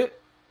don't need it.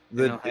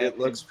 It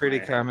looks pretty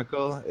fly.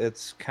 comical.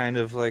 It's kind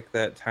of like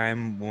that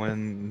time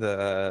when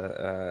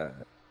the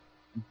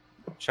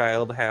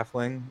child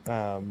halfling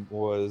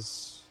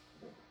was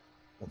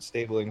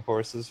stabling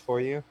horses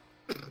for you,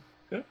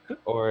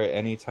 or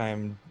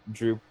anytime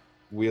Droop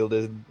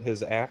wielded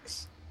his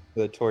axe.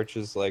 The torch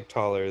is like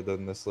taller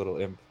than this little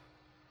imp.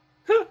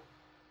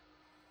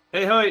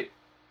 Hey, Hoyt.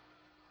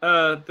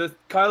 The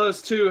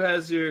Carlos 2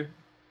 has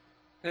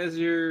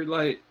your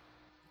light.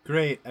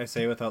 Great, I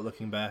say without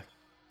looking back.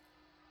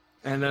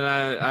 And then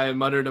I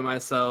mutter to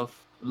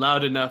myself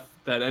loud enough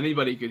that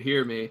anybody could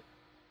hear me.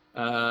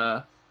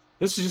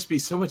 This would just be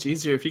so much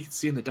easier if he could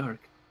see in the dark.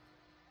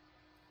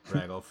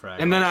 Fraggle, fraggle.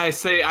 And then I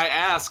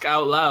ask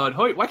out loud,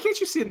 Hoyt, why can't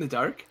you see in the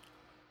dark?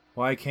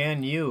 Why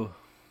can you?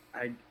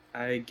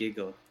 I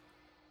giggle.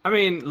 I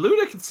mean,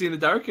 Luna can see in the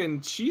dark,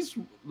 and she's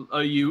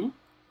a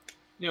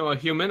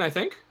human, I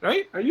think,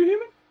 right? Are you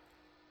human?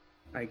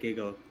 I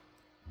giggle.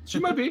 She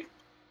might be.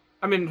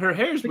 I mean, her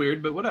hair's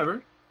weird, but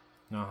whatever.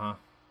 Uh-huh.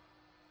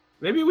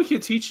 Maybe we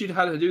could teach you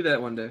how to do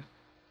that one day.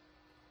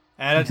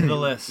 Add it to the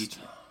list.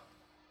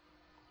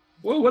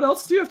 Well, what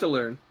else do you have to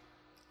learn?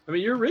 I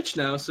mean, you're rich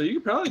now, so you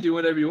can probably do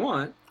whatever you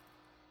want.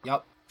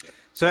 Yep.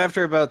 So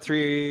after about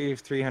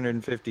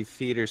 350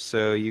 feet or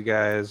so, you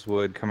guys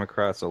would come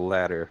across a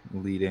ladder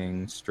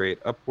leading straight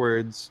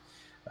upwards.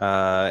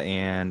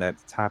 And at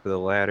the top of the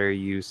ladder,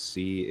 you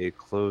see a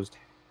closed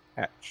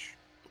hatch.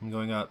 I'm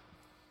going up.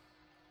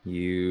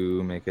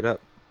 You make it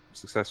up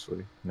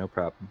successfully, no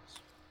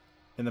problems.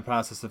 In the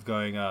process of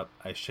going up,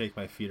 I shake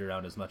my feet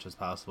around as much as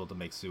possible to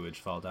make sewage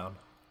fall down.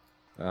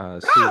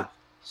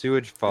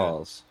 Sewage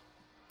falls.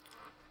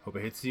 Hope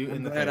it hits you I'm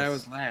in the glad face. I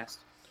was last.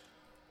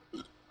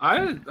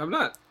 I'm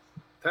not.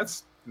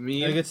 That's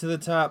mean. I get to the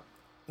top.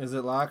 Is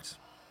it locked?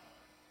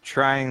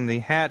 Trying the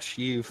hatch,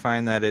 you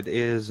find that it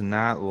is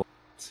not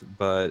locked,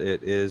 but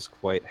it is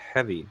quite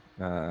heavy.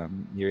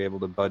 You're able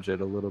to budge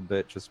it a little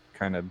bit, just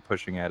kind of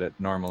pushing at it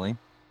normally.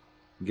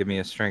 Give me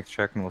a strength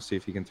check, and we'll see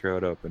if you can throw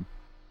it open.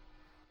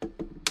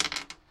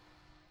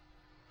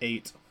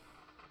 8.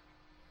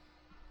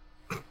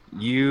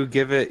 You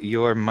give it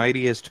your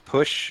mightiest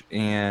push,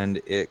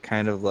 and it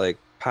kind of like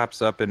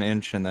pops up an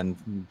inch and then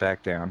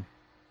back down.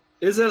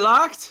 Is it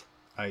locked?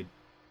 I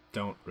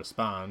don't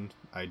respond.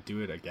 I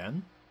do it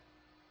again?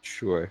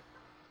 Sure.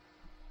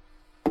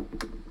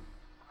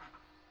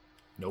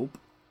 Nope.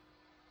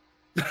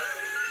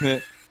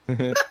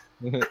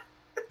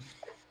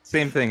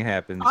 Same thing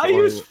happens. I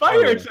use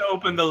fire to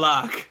open the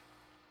lock.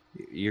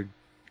 You're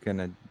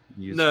gonna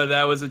use. No,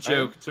 that was a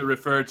joke to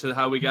refer to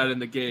how we got in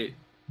the gate.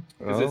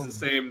 Because Oh, it's the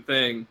same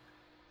thing,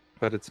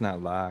 but it's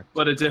not locked.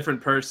 but a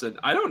different person.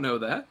 I don't know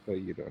that.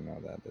 But you don't know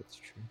that. That's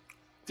true.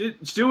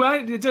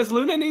 Does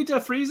Luna need to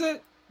freeze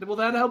it? Will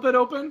that help it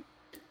open?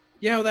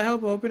 Yeah, will that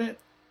help open it?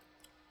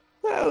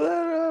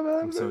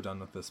 I'm so done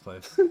with this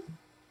place.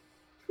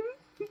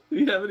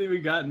 We haven't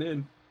even gotten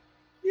in.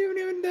 You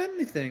haven't even done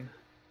anything.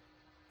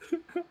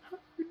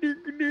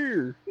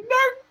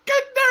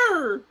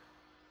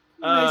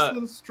 Nice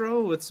little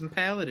stroll with some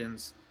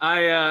paladins.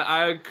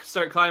 I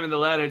start climbing the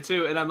ladder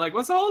too, and I'm like,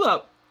 what's the hold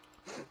up?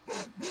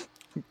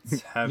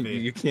 It's heavy.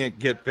 You can't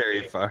get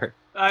very far.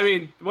 I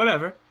mean,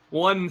 whatever.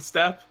 One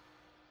step.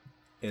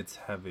 It's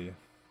heavy.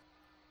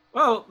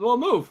 Well, we'll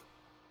move.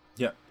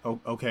 Yeah. Oh,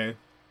 okay.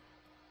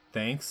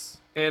 Thanks.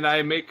 And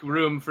I make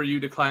room for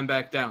you to climb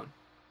back down.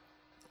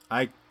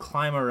 I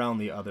climb around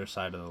the other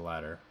side of the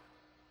ladder.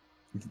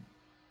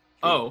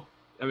 Oh,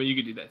 I mean, you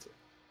could do that too.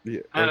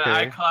 Yeah. And Okay.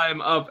 I climb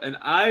up, and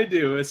I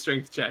do a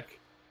strength check.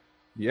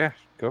 Yeah.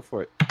 Go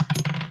for it.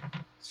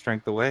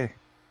 Strength away.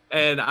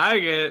 And I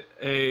get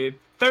a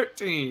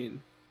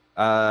 13.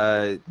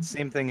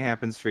 Same thing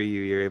happens for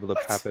you. You're able to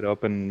pop it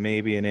open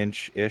maybe an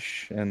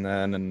inch-ish, and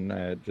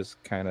then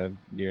just kind of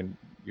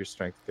your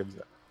strength gives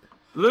up.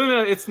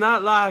 Luna, it's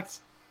not locked,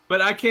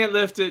 but I can't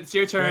lift it. It's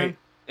your turn. Right.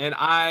 And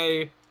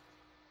I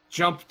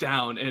jump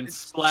down and It's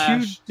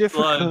splash too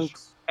difficult. sludge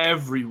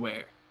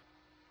everywhere.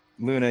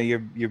 Luna,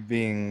 you're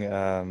being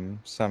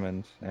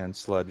summoned and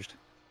sludged.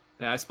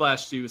 Yeah, I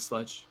splashed you with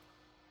sludge.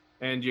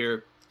 And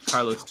your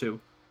Carlos too.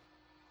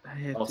 I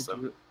have Also.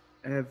 to do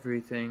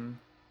everything.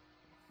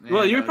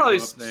 Well, And you're I'll probably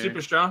go up there,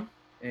 super strong.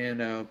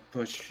 And I'll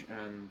push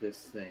on this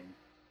thing.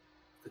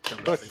 The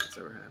dumbest thing that's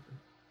ever happened.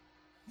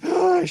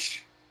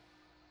 Push!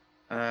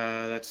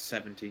 That's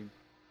 17.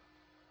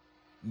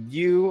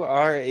 You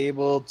are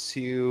able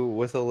to,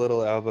 with a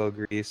little elbow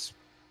grease,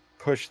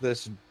 push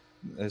this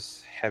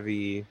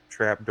heavy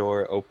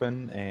trapdoor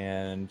open,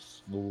 and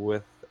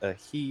with a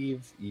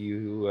heave,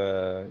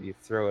 you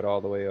throw it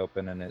all the way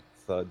open, and it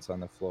thuds on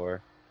the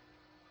floor.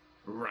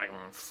 Right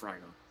on,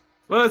 fraggle.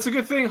 Well, it's a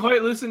good thing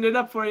Hoyt loosened it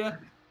up for you.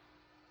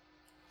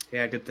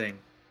 Yeah, good thing.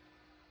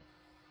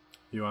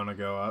 You want to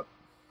go up?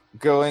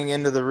 Going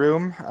into the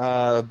room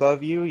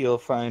above you, you'll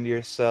find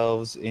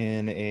yourselves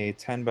in a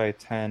 10 by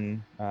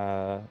 10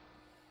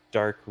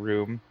 dark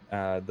room.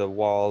 The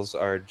walls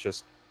are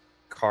just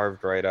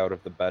carved right out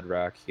of the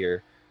bedrock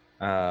here.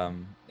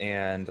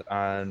 And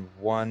on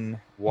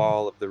one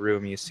wall of the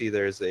room, you see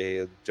there's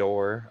a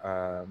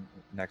door.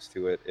 Next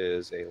to it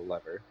is a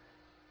lever.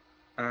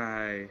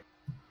 I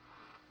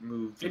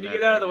moved. Can you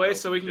get out of the way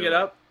so we can get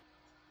up?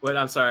 Wait,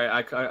 I'm sorry.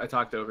 I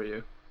talked over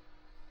you.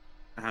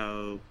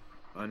 I'll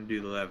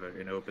undo the lever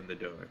and open the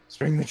door.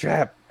 Spring the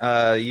trap.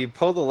 You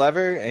pull the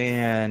lever,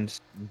 and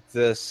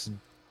this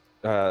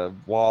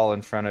wall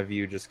in front of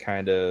you just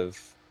kind of.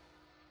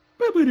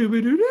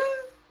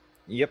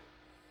 Yep.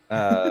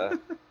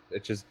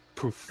 It just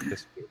poof.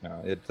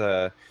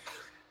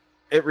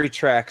 It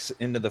retracts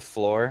into the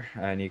floor,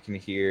 and you can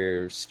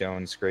hear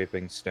stone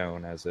scraping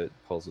stone as it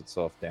pulls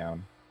itself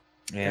down.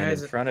 And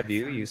Guys, in front of I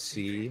you, found you a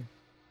secret.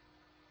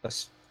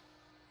 see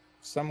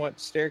somewhat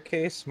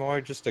staircase,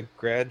 more just a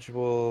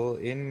gradual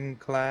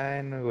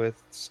incline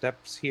with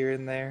steps here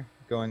and there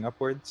going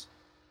upwards.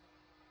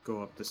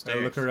 Go up the I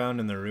stairs. look around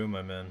in the room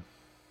I'm in.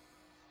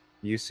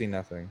 You see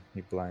nothing,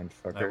 you blind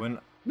I fucker. went.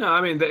 No,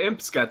 I mean the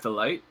imp's got the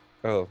light.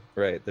 Oh,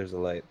 right, there's a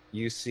light.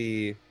 You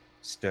see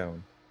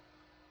stone.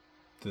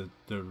 The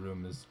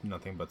room is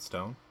nothing but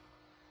stone.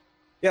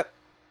 Yep,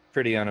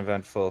 pretty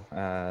uneventful.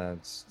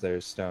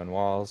 There's stone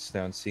walls,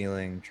 stone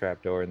ceiling,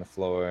 trapdoor in the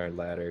floor,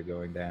 ladder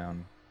going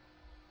down.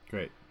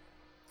 Great.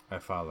 I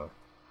follow.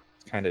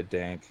 It's kind of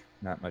dank,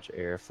 not much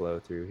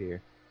airflow through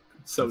here.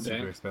 So That's super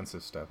dank.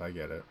 expensive stuff. I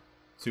get it.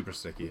 Super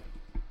sticky.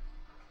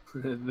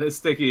 The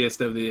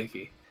stickiest of the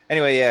icky.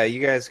 Anyway, yeah,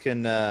 you guys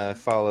can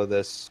follow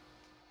this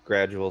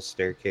gradual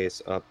staircase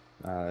up.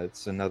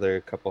 It's another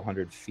couple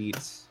 100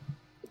 feet,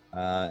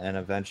 and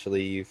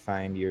eventually you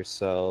find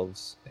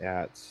yourselves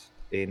at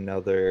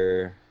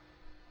another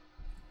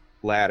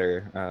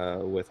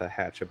ladder with a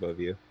hatch above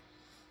you.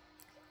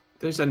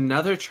 There's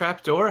another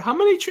trapdoor. How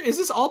many? Is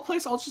this all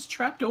just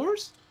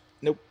trapdoors?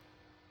 Nope.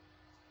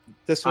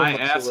 This one I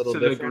looks asked a little to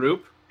different. the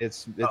group,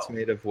 It's Oh.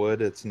 made of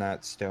wood. It's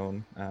not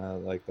stone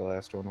like the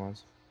last one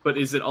was. but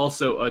is it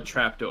also a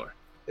trapdoor?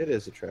 It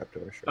is a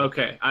trapdoor, sure.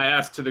 Okay, I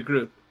asked to the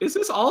group, is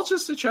this all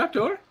just a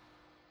trapdoor?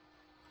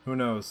 Who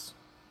knows?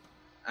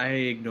 I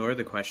ignore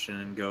the question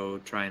and go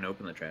try and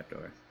open the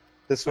trapdoor.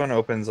 This one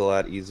opens a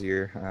lot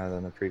easier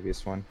than the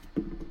previous one.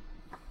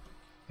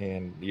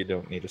 And you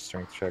don't need a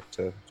strength check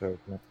to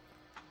open it.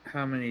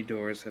 How many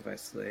doors have I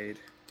slayed?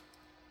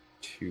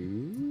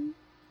 Two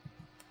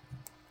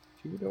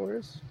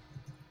doors?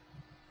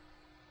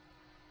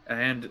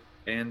 And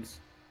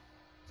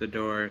the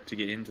door to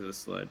get into the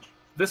sludge.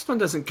 This one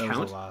doesn't That was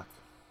count. a lock.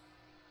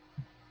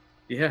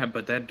 Yeah,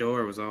 but that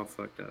door was all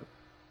fucked up.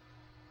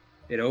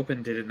 It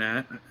opened, did it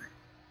not?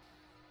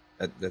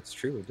 That's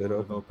true. It Would did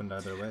have open. opened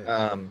either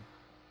way.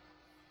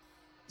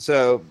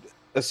 So,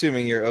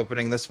 assuming you're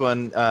opening this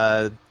one,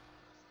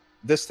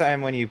 this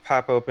time when you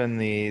pop open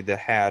the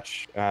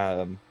hatch,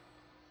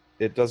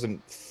 it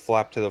doesn't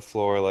flop to the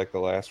floor like the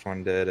last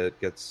one did. It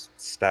gets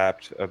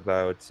stopped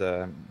about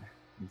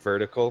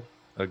vertical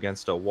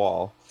against a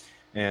wall.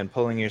 And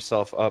pulling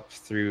yourself up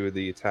through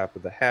the top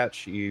of the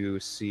hatch, you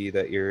see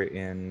that you're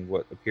in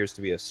what appears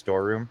to be a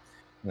storeroom.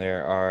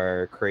 There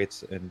are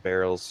crates and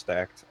barrels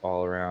stacked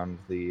all around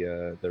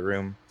the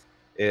room.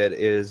 It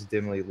is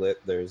dimly lit.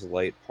 There's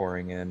light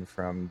pouring in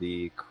from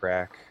the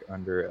crack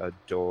under a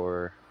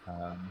door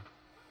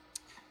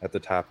at the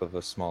top of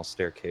a small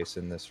staircase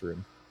in this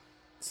room.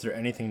 Is there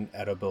anything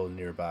edible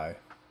nearby?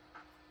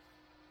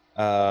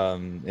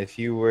 If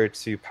you were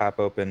to pop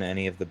open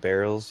any of the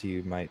barrels,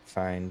 you might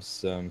find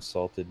some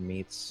salted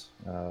meats,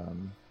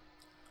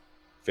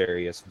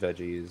 various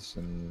veggies,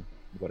 and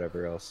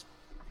whatever else.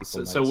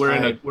 people So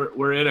might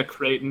we're in a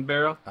crate and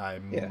barrel. I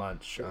Yeah,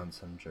 munch sure. on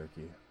some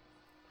jerky.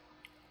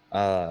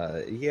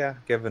 Yeah,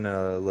 given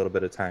a little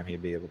bit of time,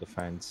 you'd be able to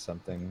find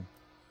something,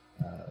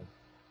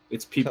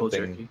 It's people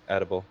something jerky.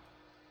 edible.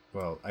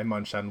 Well, I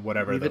munch on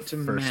whatever Leave the it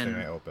to first thing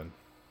men. I open.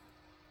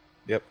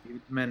 Yep.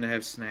 You men to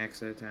have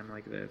snacks at a time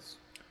like this.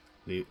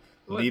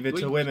 Leave it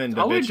to women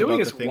to All we're bitch doing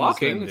about is the things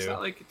walking. men It's do.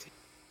 not like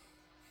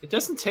it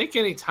doesn't take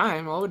any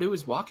time. All we do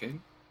is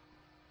walking.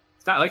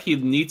 It's not like he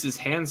needs his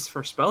hands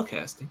for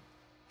spellcasting.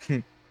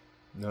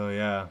 Oh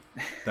yeah,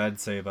 that'd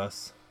save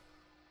us.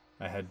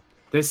 I head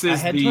This I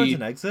is head towards an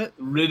the exit.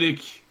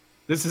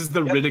 This is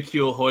the Yep.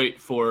 ridicule Hoyt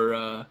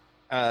for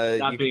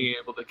not You being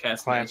able to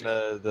cast climb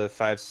magic. the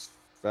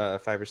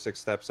 5 or 6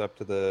 steps up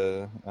to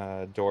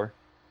the door.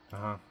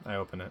 I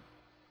open it.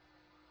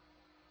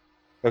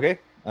 Okay.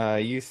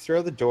 You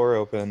throw the door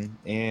open,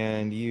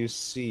 and you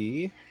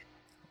see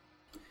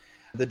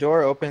the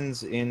door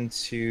opens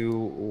into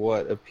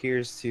what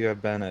appears to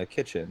have been a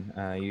kitchen.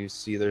 You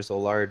see there's a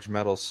large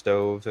metal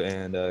stove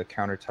and a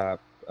countertop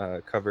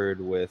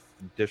covered with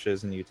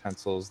dishes and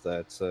utensils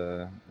that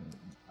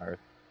are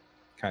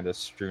kind of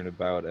strewn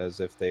about as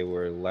if they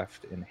were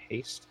left in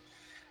haste.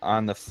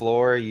 On the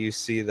floor, you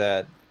see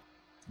that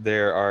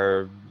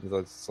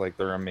it's like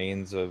the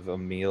remains of a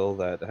meal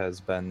that has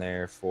been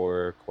there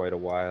for quite a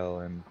while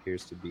and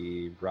appears to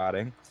be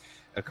rotting.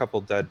 A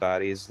couple dead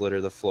bodies litter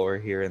the floor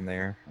here and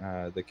there.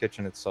 The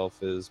kitchen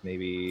itself is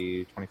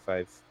maybe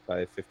 25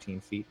 by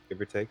 15 feet,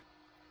 give or take.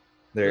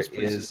 There This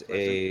place is is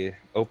a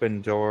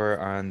open door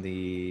on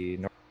the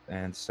north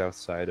and south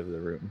side of the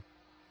room.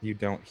 You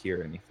don't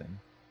hear anything.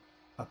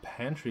 A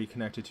pantry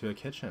connected to a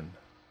kitchen.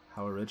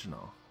 How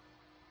original.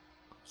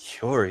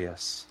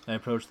 Curious. I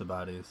approach the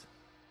bodies.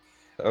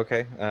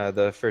 Okay,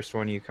 the first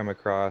one you come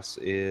across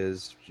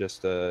is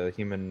just a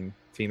human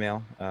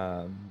female.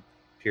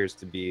 Appears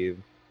to be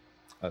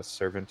a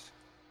servant,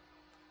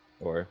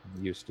 or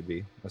used to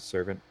be a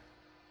servant.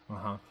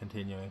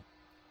 Continuing.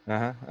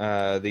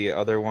 The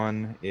other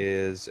one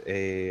is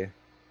a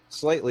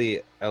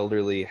slightly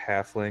elderly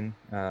halfling,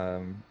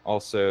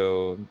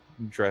 also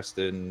dressed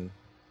in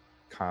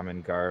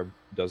common garb.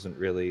 Doesn't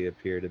really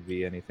appear to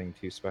be anything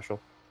too special.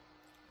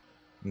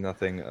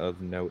 Nothing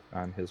of note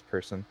on his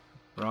person.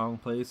 Wrong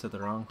place at the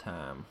wrong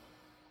time.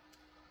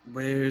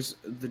 Where's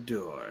the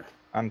door?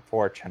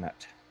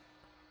 Unfortunate.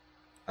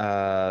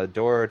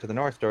 Door to the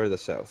north, door to the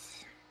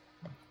south.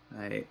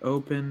 I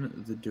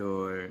open the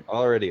door.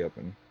 Already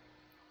open.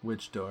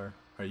 Which door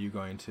are you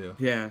going to?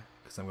 Yeah,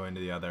 Because I'm going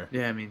to the other.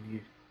 yeah. I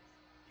mean,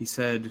 he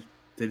said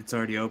that it's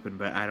already open,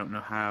 but I don't know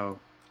how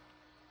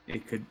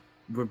it could.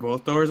 Were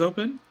both doors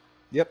open?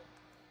 Yep.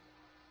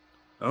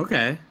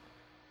 Okay.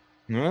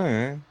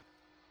 Alright.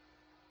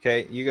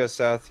 Okay, you go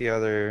south, the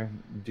other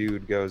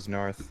dude goes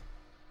north.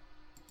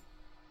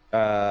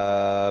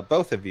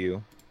 Both of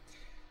you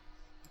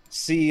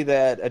see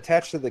that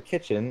attached to the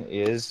kitchen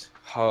is,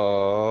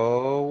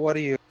 what do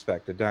you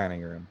expect? A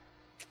dining room.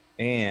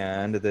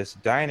 And this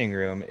dining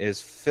room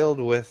is filled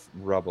with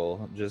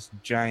rubble, just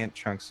giant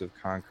chunks of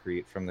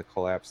concrete from the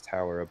collapsed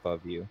tower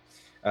above you.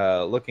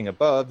 Looking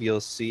above,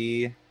 you'll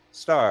see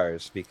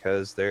stars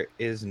because there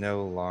is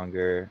no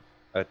longer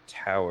a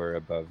tower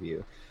above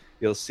you.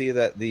 You'll see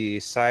that the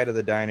side of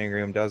the dining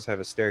room does have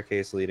a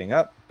staircase leading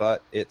up,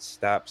 but it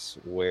stops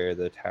where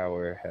the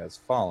tower has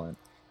fallen.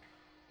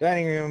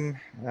 Dining room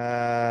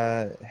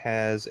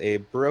has a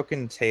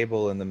broken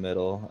table in the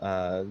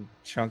middle.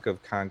 Chunk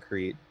of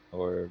concrete,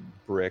 or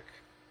brick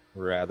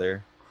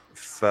rather,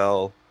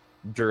 fell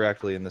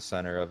directly in the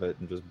center of it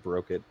and just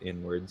broke it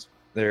inwards.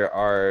 There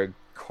are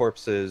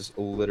corpses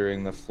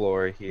littering the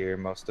floor here.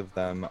 Most of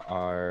them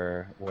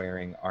are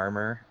wearing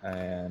armor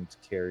and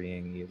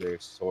carrying either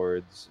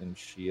swords and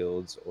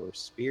shields or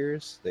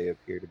spears. They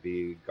appear to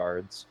be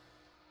guards.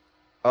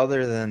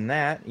 Other than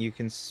that, you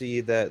can see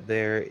that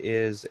there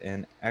is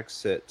an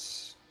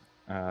exit,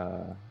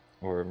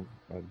 or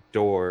a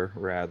door,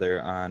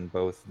 rather, on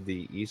both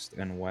the east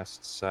and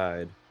west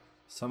side.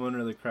 Someone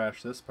really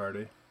crashed this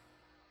party.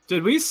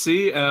 Did we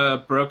see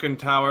a broken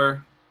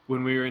tower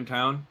when we were in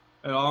town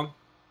at all?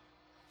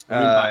 Were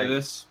we by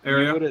this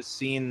area? You would have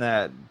seen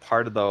that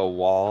part of the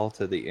wall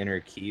to the inner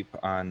keep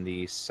on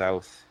the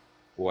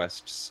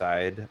southwest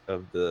side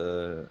of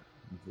the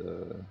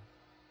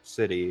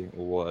city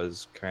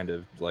was kind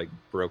of like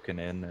broken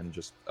in and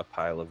just a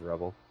pile of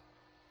rubble.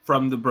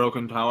 From the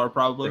broken tower,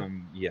 probably?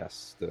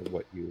 Yes,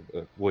 what you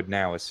would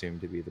now assume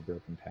to be the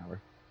broken tower.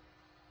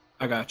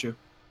 I got you.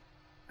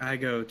 I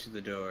go to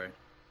the door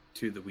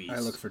to the west. I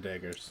look for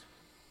daggers.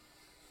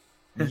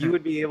 You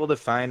would be able to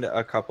find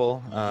a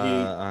couple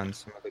on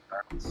some of the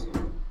guards.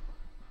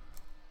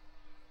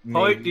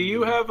 Hoyt, do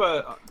you have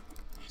a...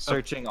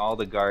 Searching all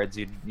the guards,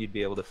 you'd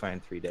be able to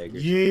find 3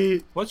 daggers. Yeah.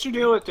 What's your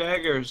deal with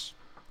daggers?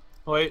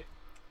 Hoyt,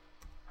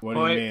 What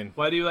do you mean?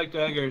 why do you like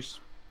daggers?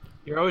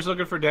 You're always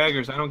looking for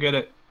daggers. I don't get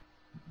it.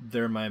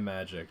 They're my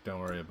magic. Don't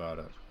worry about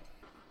it.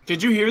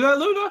 Did you hear that,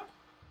 Luna?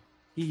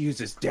 He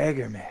uses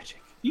dagger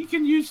magic. You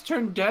can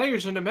turn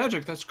daggers into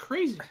magic. That's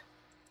crazy.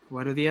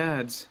 What are the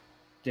odds?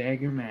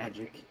 Dagger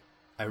magic.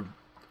 I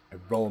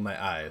roll my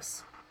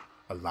eyes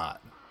a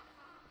lot.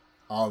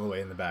 All the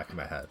way in the back of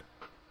my head.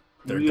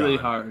 They're really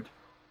gone.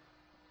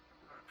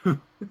 hard.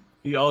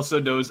 He also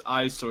knows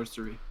eye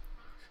sorcery.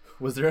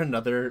 Was there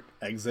another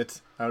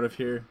exit out of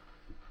here?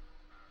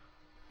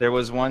 There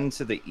was one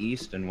to the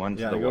east and one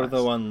to the go west. to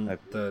the one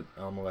that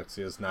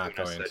Almalexia is not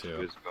Luna going said she to.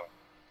 was going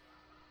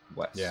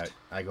west. Yeah,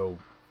 I go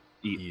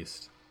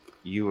east.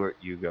 You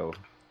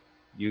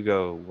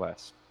go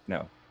west.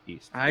 No,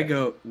 east. I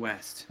go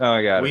west. Oh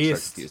my god, I'm so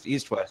West. confused.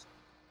 East west.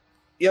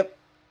 Yep.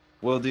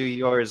 We'll do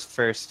yours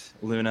first,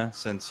 Luna,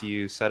 since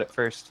you said it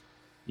first.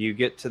 You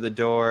get to the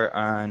door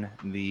on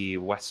the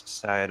west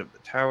side of the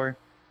tower,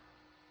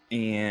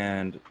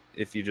 and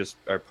if you just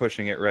are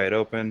pushing it right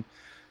open,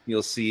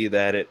 you'll see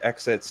that it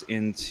exits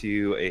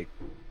into a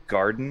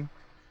garden,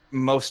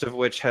 most of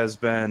which has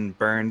been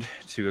burned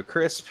to a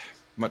crisp,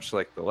 much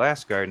like the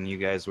last garden you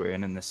guys were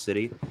in the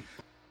city.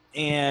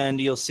 And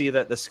you'll see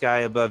that the sky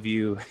above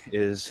you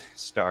is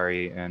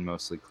starry and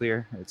mostly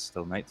clear. It's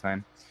still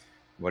nighttime.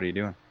 What are you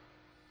doing?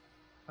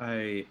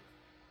 I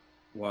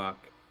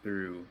walk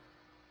through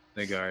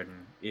the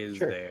garden. Is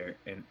Sure. there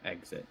an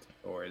exit,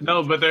 or is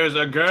No, but there's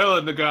a girl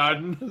in the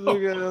garden.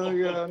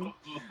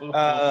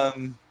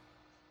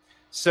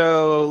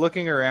 So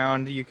looking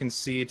around, you can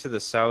see to the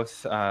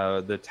south,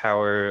 the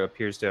tower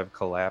appears to have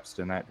collapsed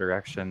in that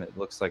direction. It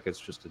looks like it's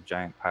just a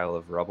giant pile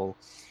of rubble.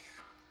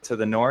 To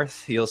the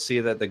north, you'll see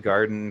that the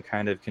garden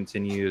kind of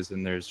continues,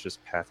 and there's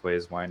just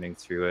pathways winding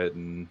through it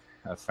and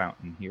a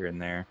fountain here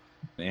and there.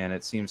 And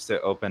it seems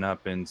to open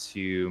up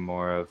into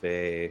more of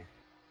a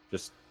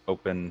just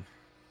open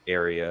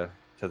area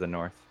to the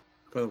north.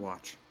 for the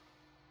watch?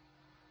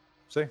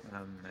 See?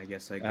 I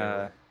guess I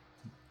go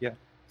yeah.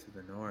 to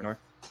the north. North.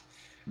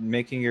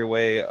 Making your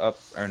way up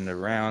and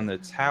around the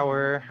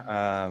tower,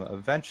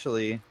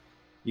 eventually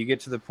you get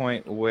to the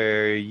point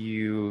where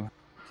you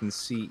can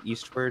see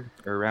eastward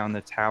around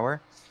the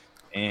tower,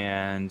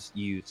 and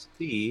you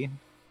see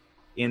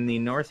in the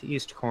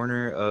northeast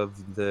corner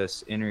of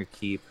this inner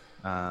keep,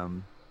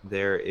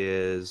 there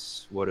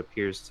is what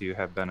appears to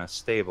have been a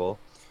stable,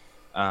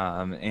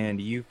 and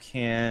you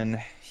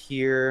can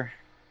hear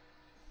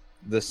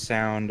the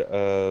sound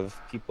of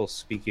people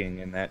speaking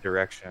in that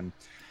direction.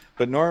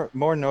 But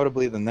more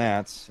notably than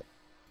that,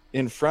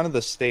 in front of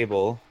the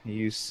stable,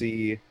 you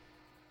see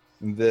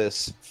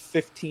this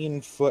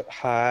 15-foot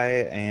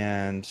high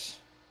and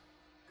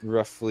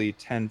roughly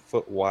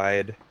 10-foot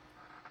wide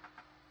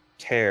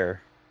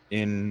tear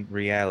in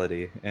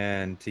reality.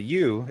 And to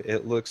you,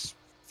 it looks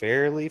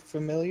fairly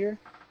familiar.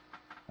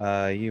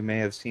 You may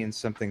have seen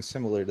something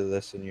similar to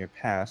this in your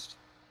past.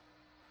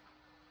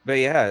 But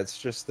yeah,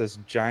 it's just this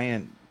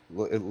giant...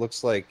 It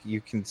looks like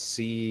you can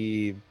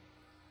see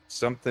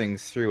something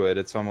through it.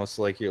 It's almost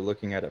like you're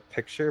looking at a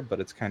picture, but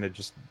it's kind of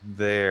just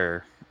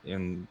there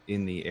in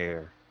the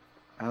air.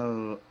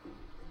 I'll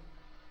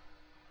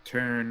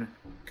turn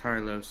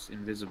Carlos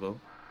invisible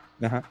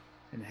Uh-huh.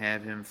 and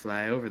have him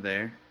fly over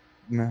there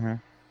Uh-huh.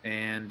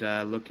 and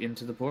look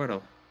into the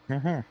portal.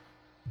 Uh-huh.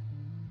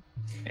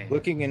 And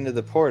Looking into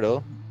the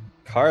portal,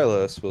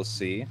 Carlos will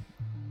see.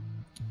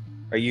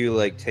 Are you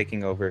like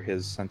taking over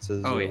his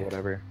senses or yeah.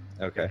 whatever?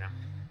 Okay.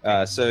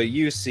 Yeah. So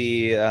you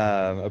see,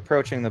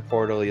 approaching the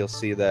portal, you'll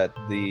see that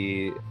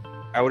the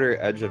outer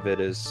edge of it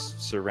is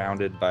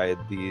surrounded by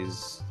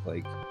these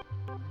like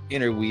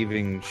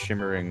interweaving,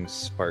 shimmering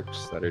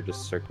sparks that are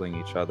just circling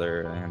each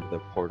other and the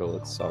portal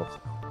itself.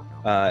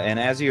 And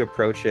as you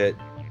approach it,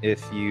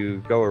 if you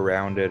go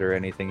around it or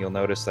anything, you'll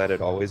notice that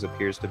it always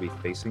appears to be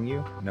facing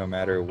you, no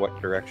matter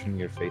what direction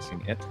you're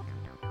facing it.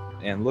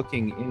 And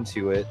looking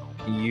into it,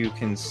 you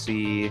can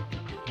see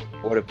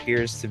what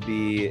appears to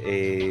be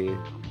a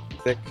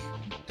thick,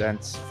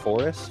 dense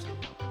forest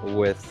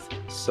with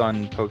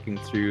sun poking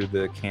through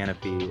the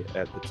canopy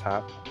at the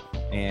top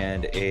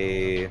and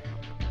a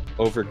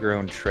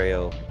overgrown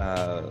trail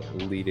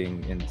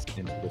leading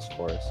into this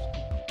forest.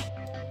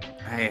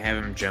 I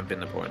have him jump in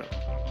the portal.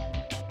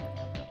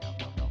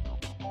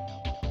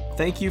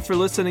 Thank you for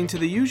listening to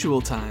The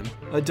Usual Time,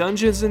 a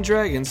Dungeons &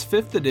 Dragons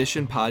 5th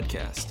edition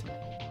podcast.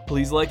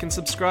 Please like and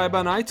subscribe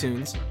on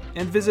iTunes,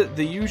 and visit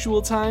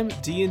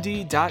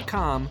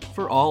theusualtimednd.com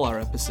for all our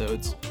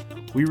episodes.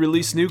 We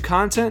release new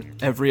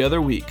content every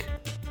other week.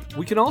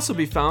 We can also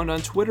be found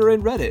on Twitter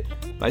and Reddit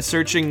by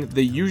searching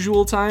The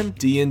Usual Time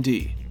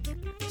D&D.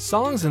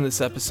 Songs in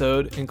this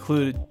episode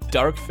include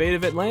Dark Fate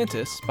of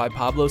Atlantis by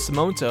Pablo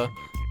Simonta,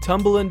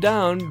 Tumblin'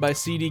 Down by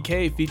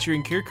CDK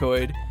featuring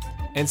Kirkoid,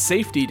 and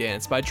Safety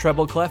Dance by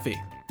Treble Cleffy.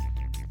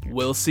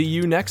 We'll see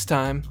you next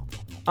time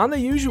on The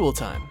Usual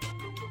Time.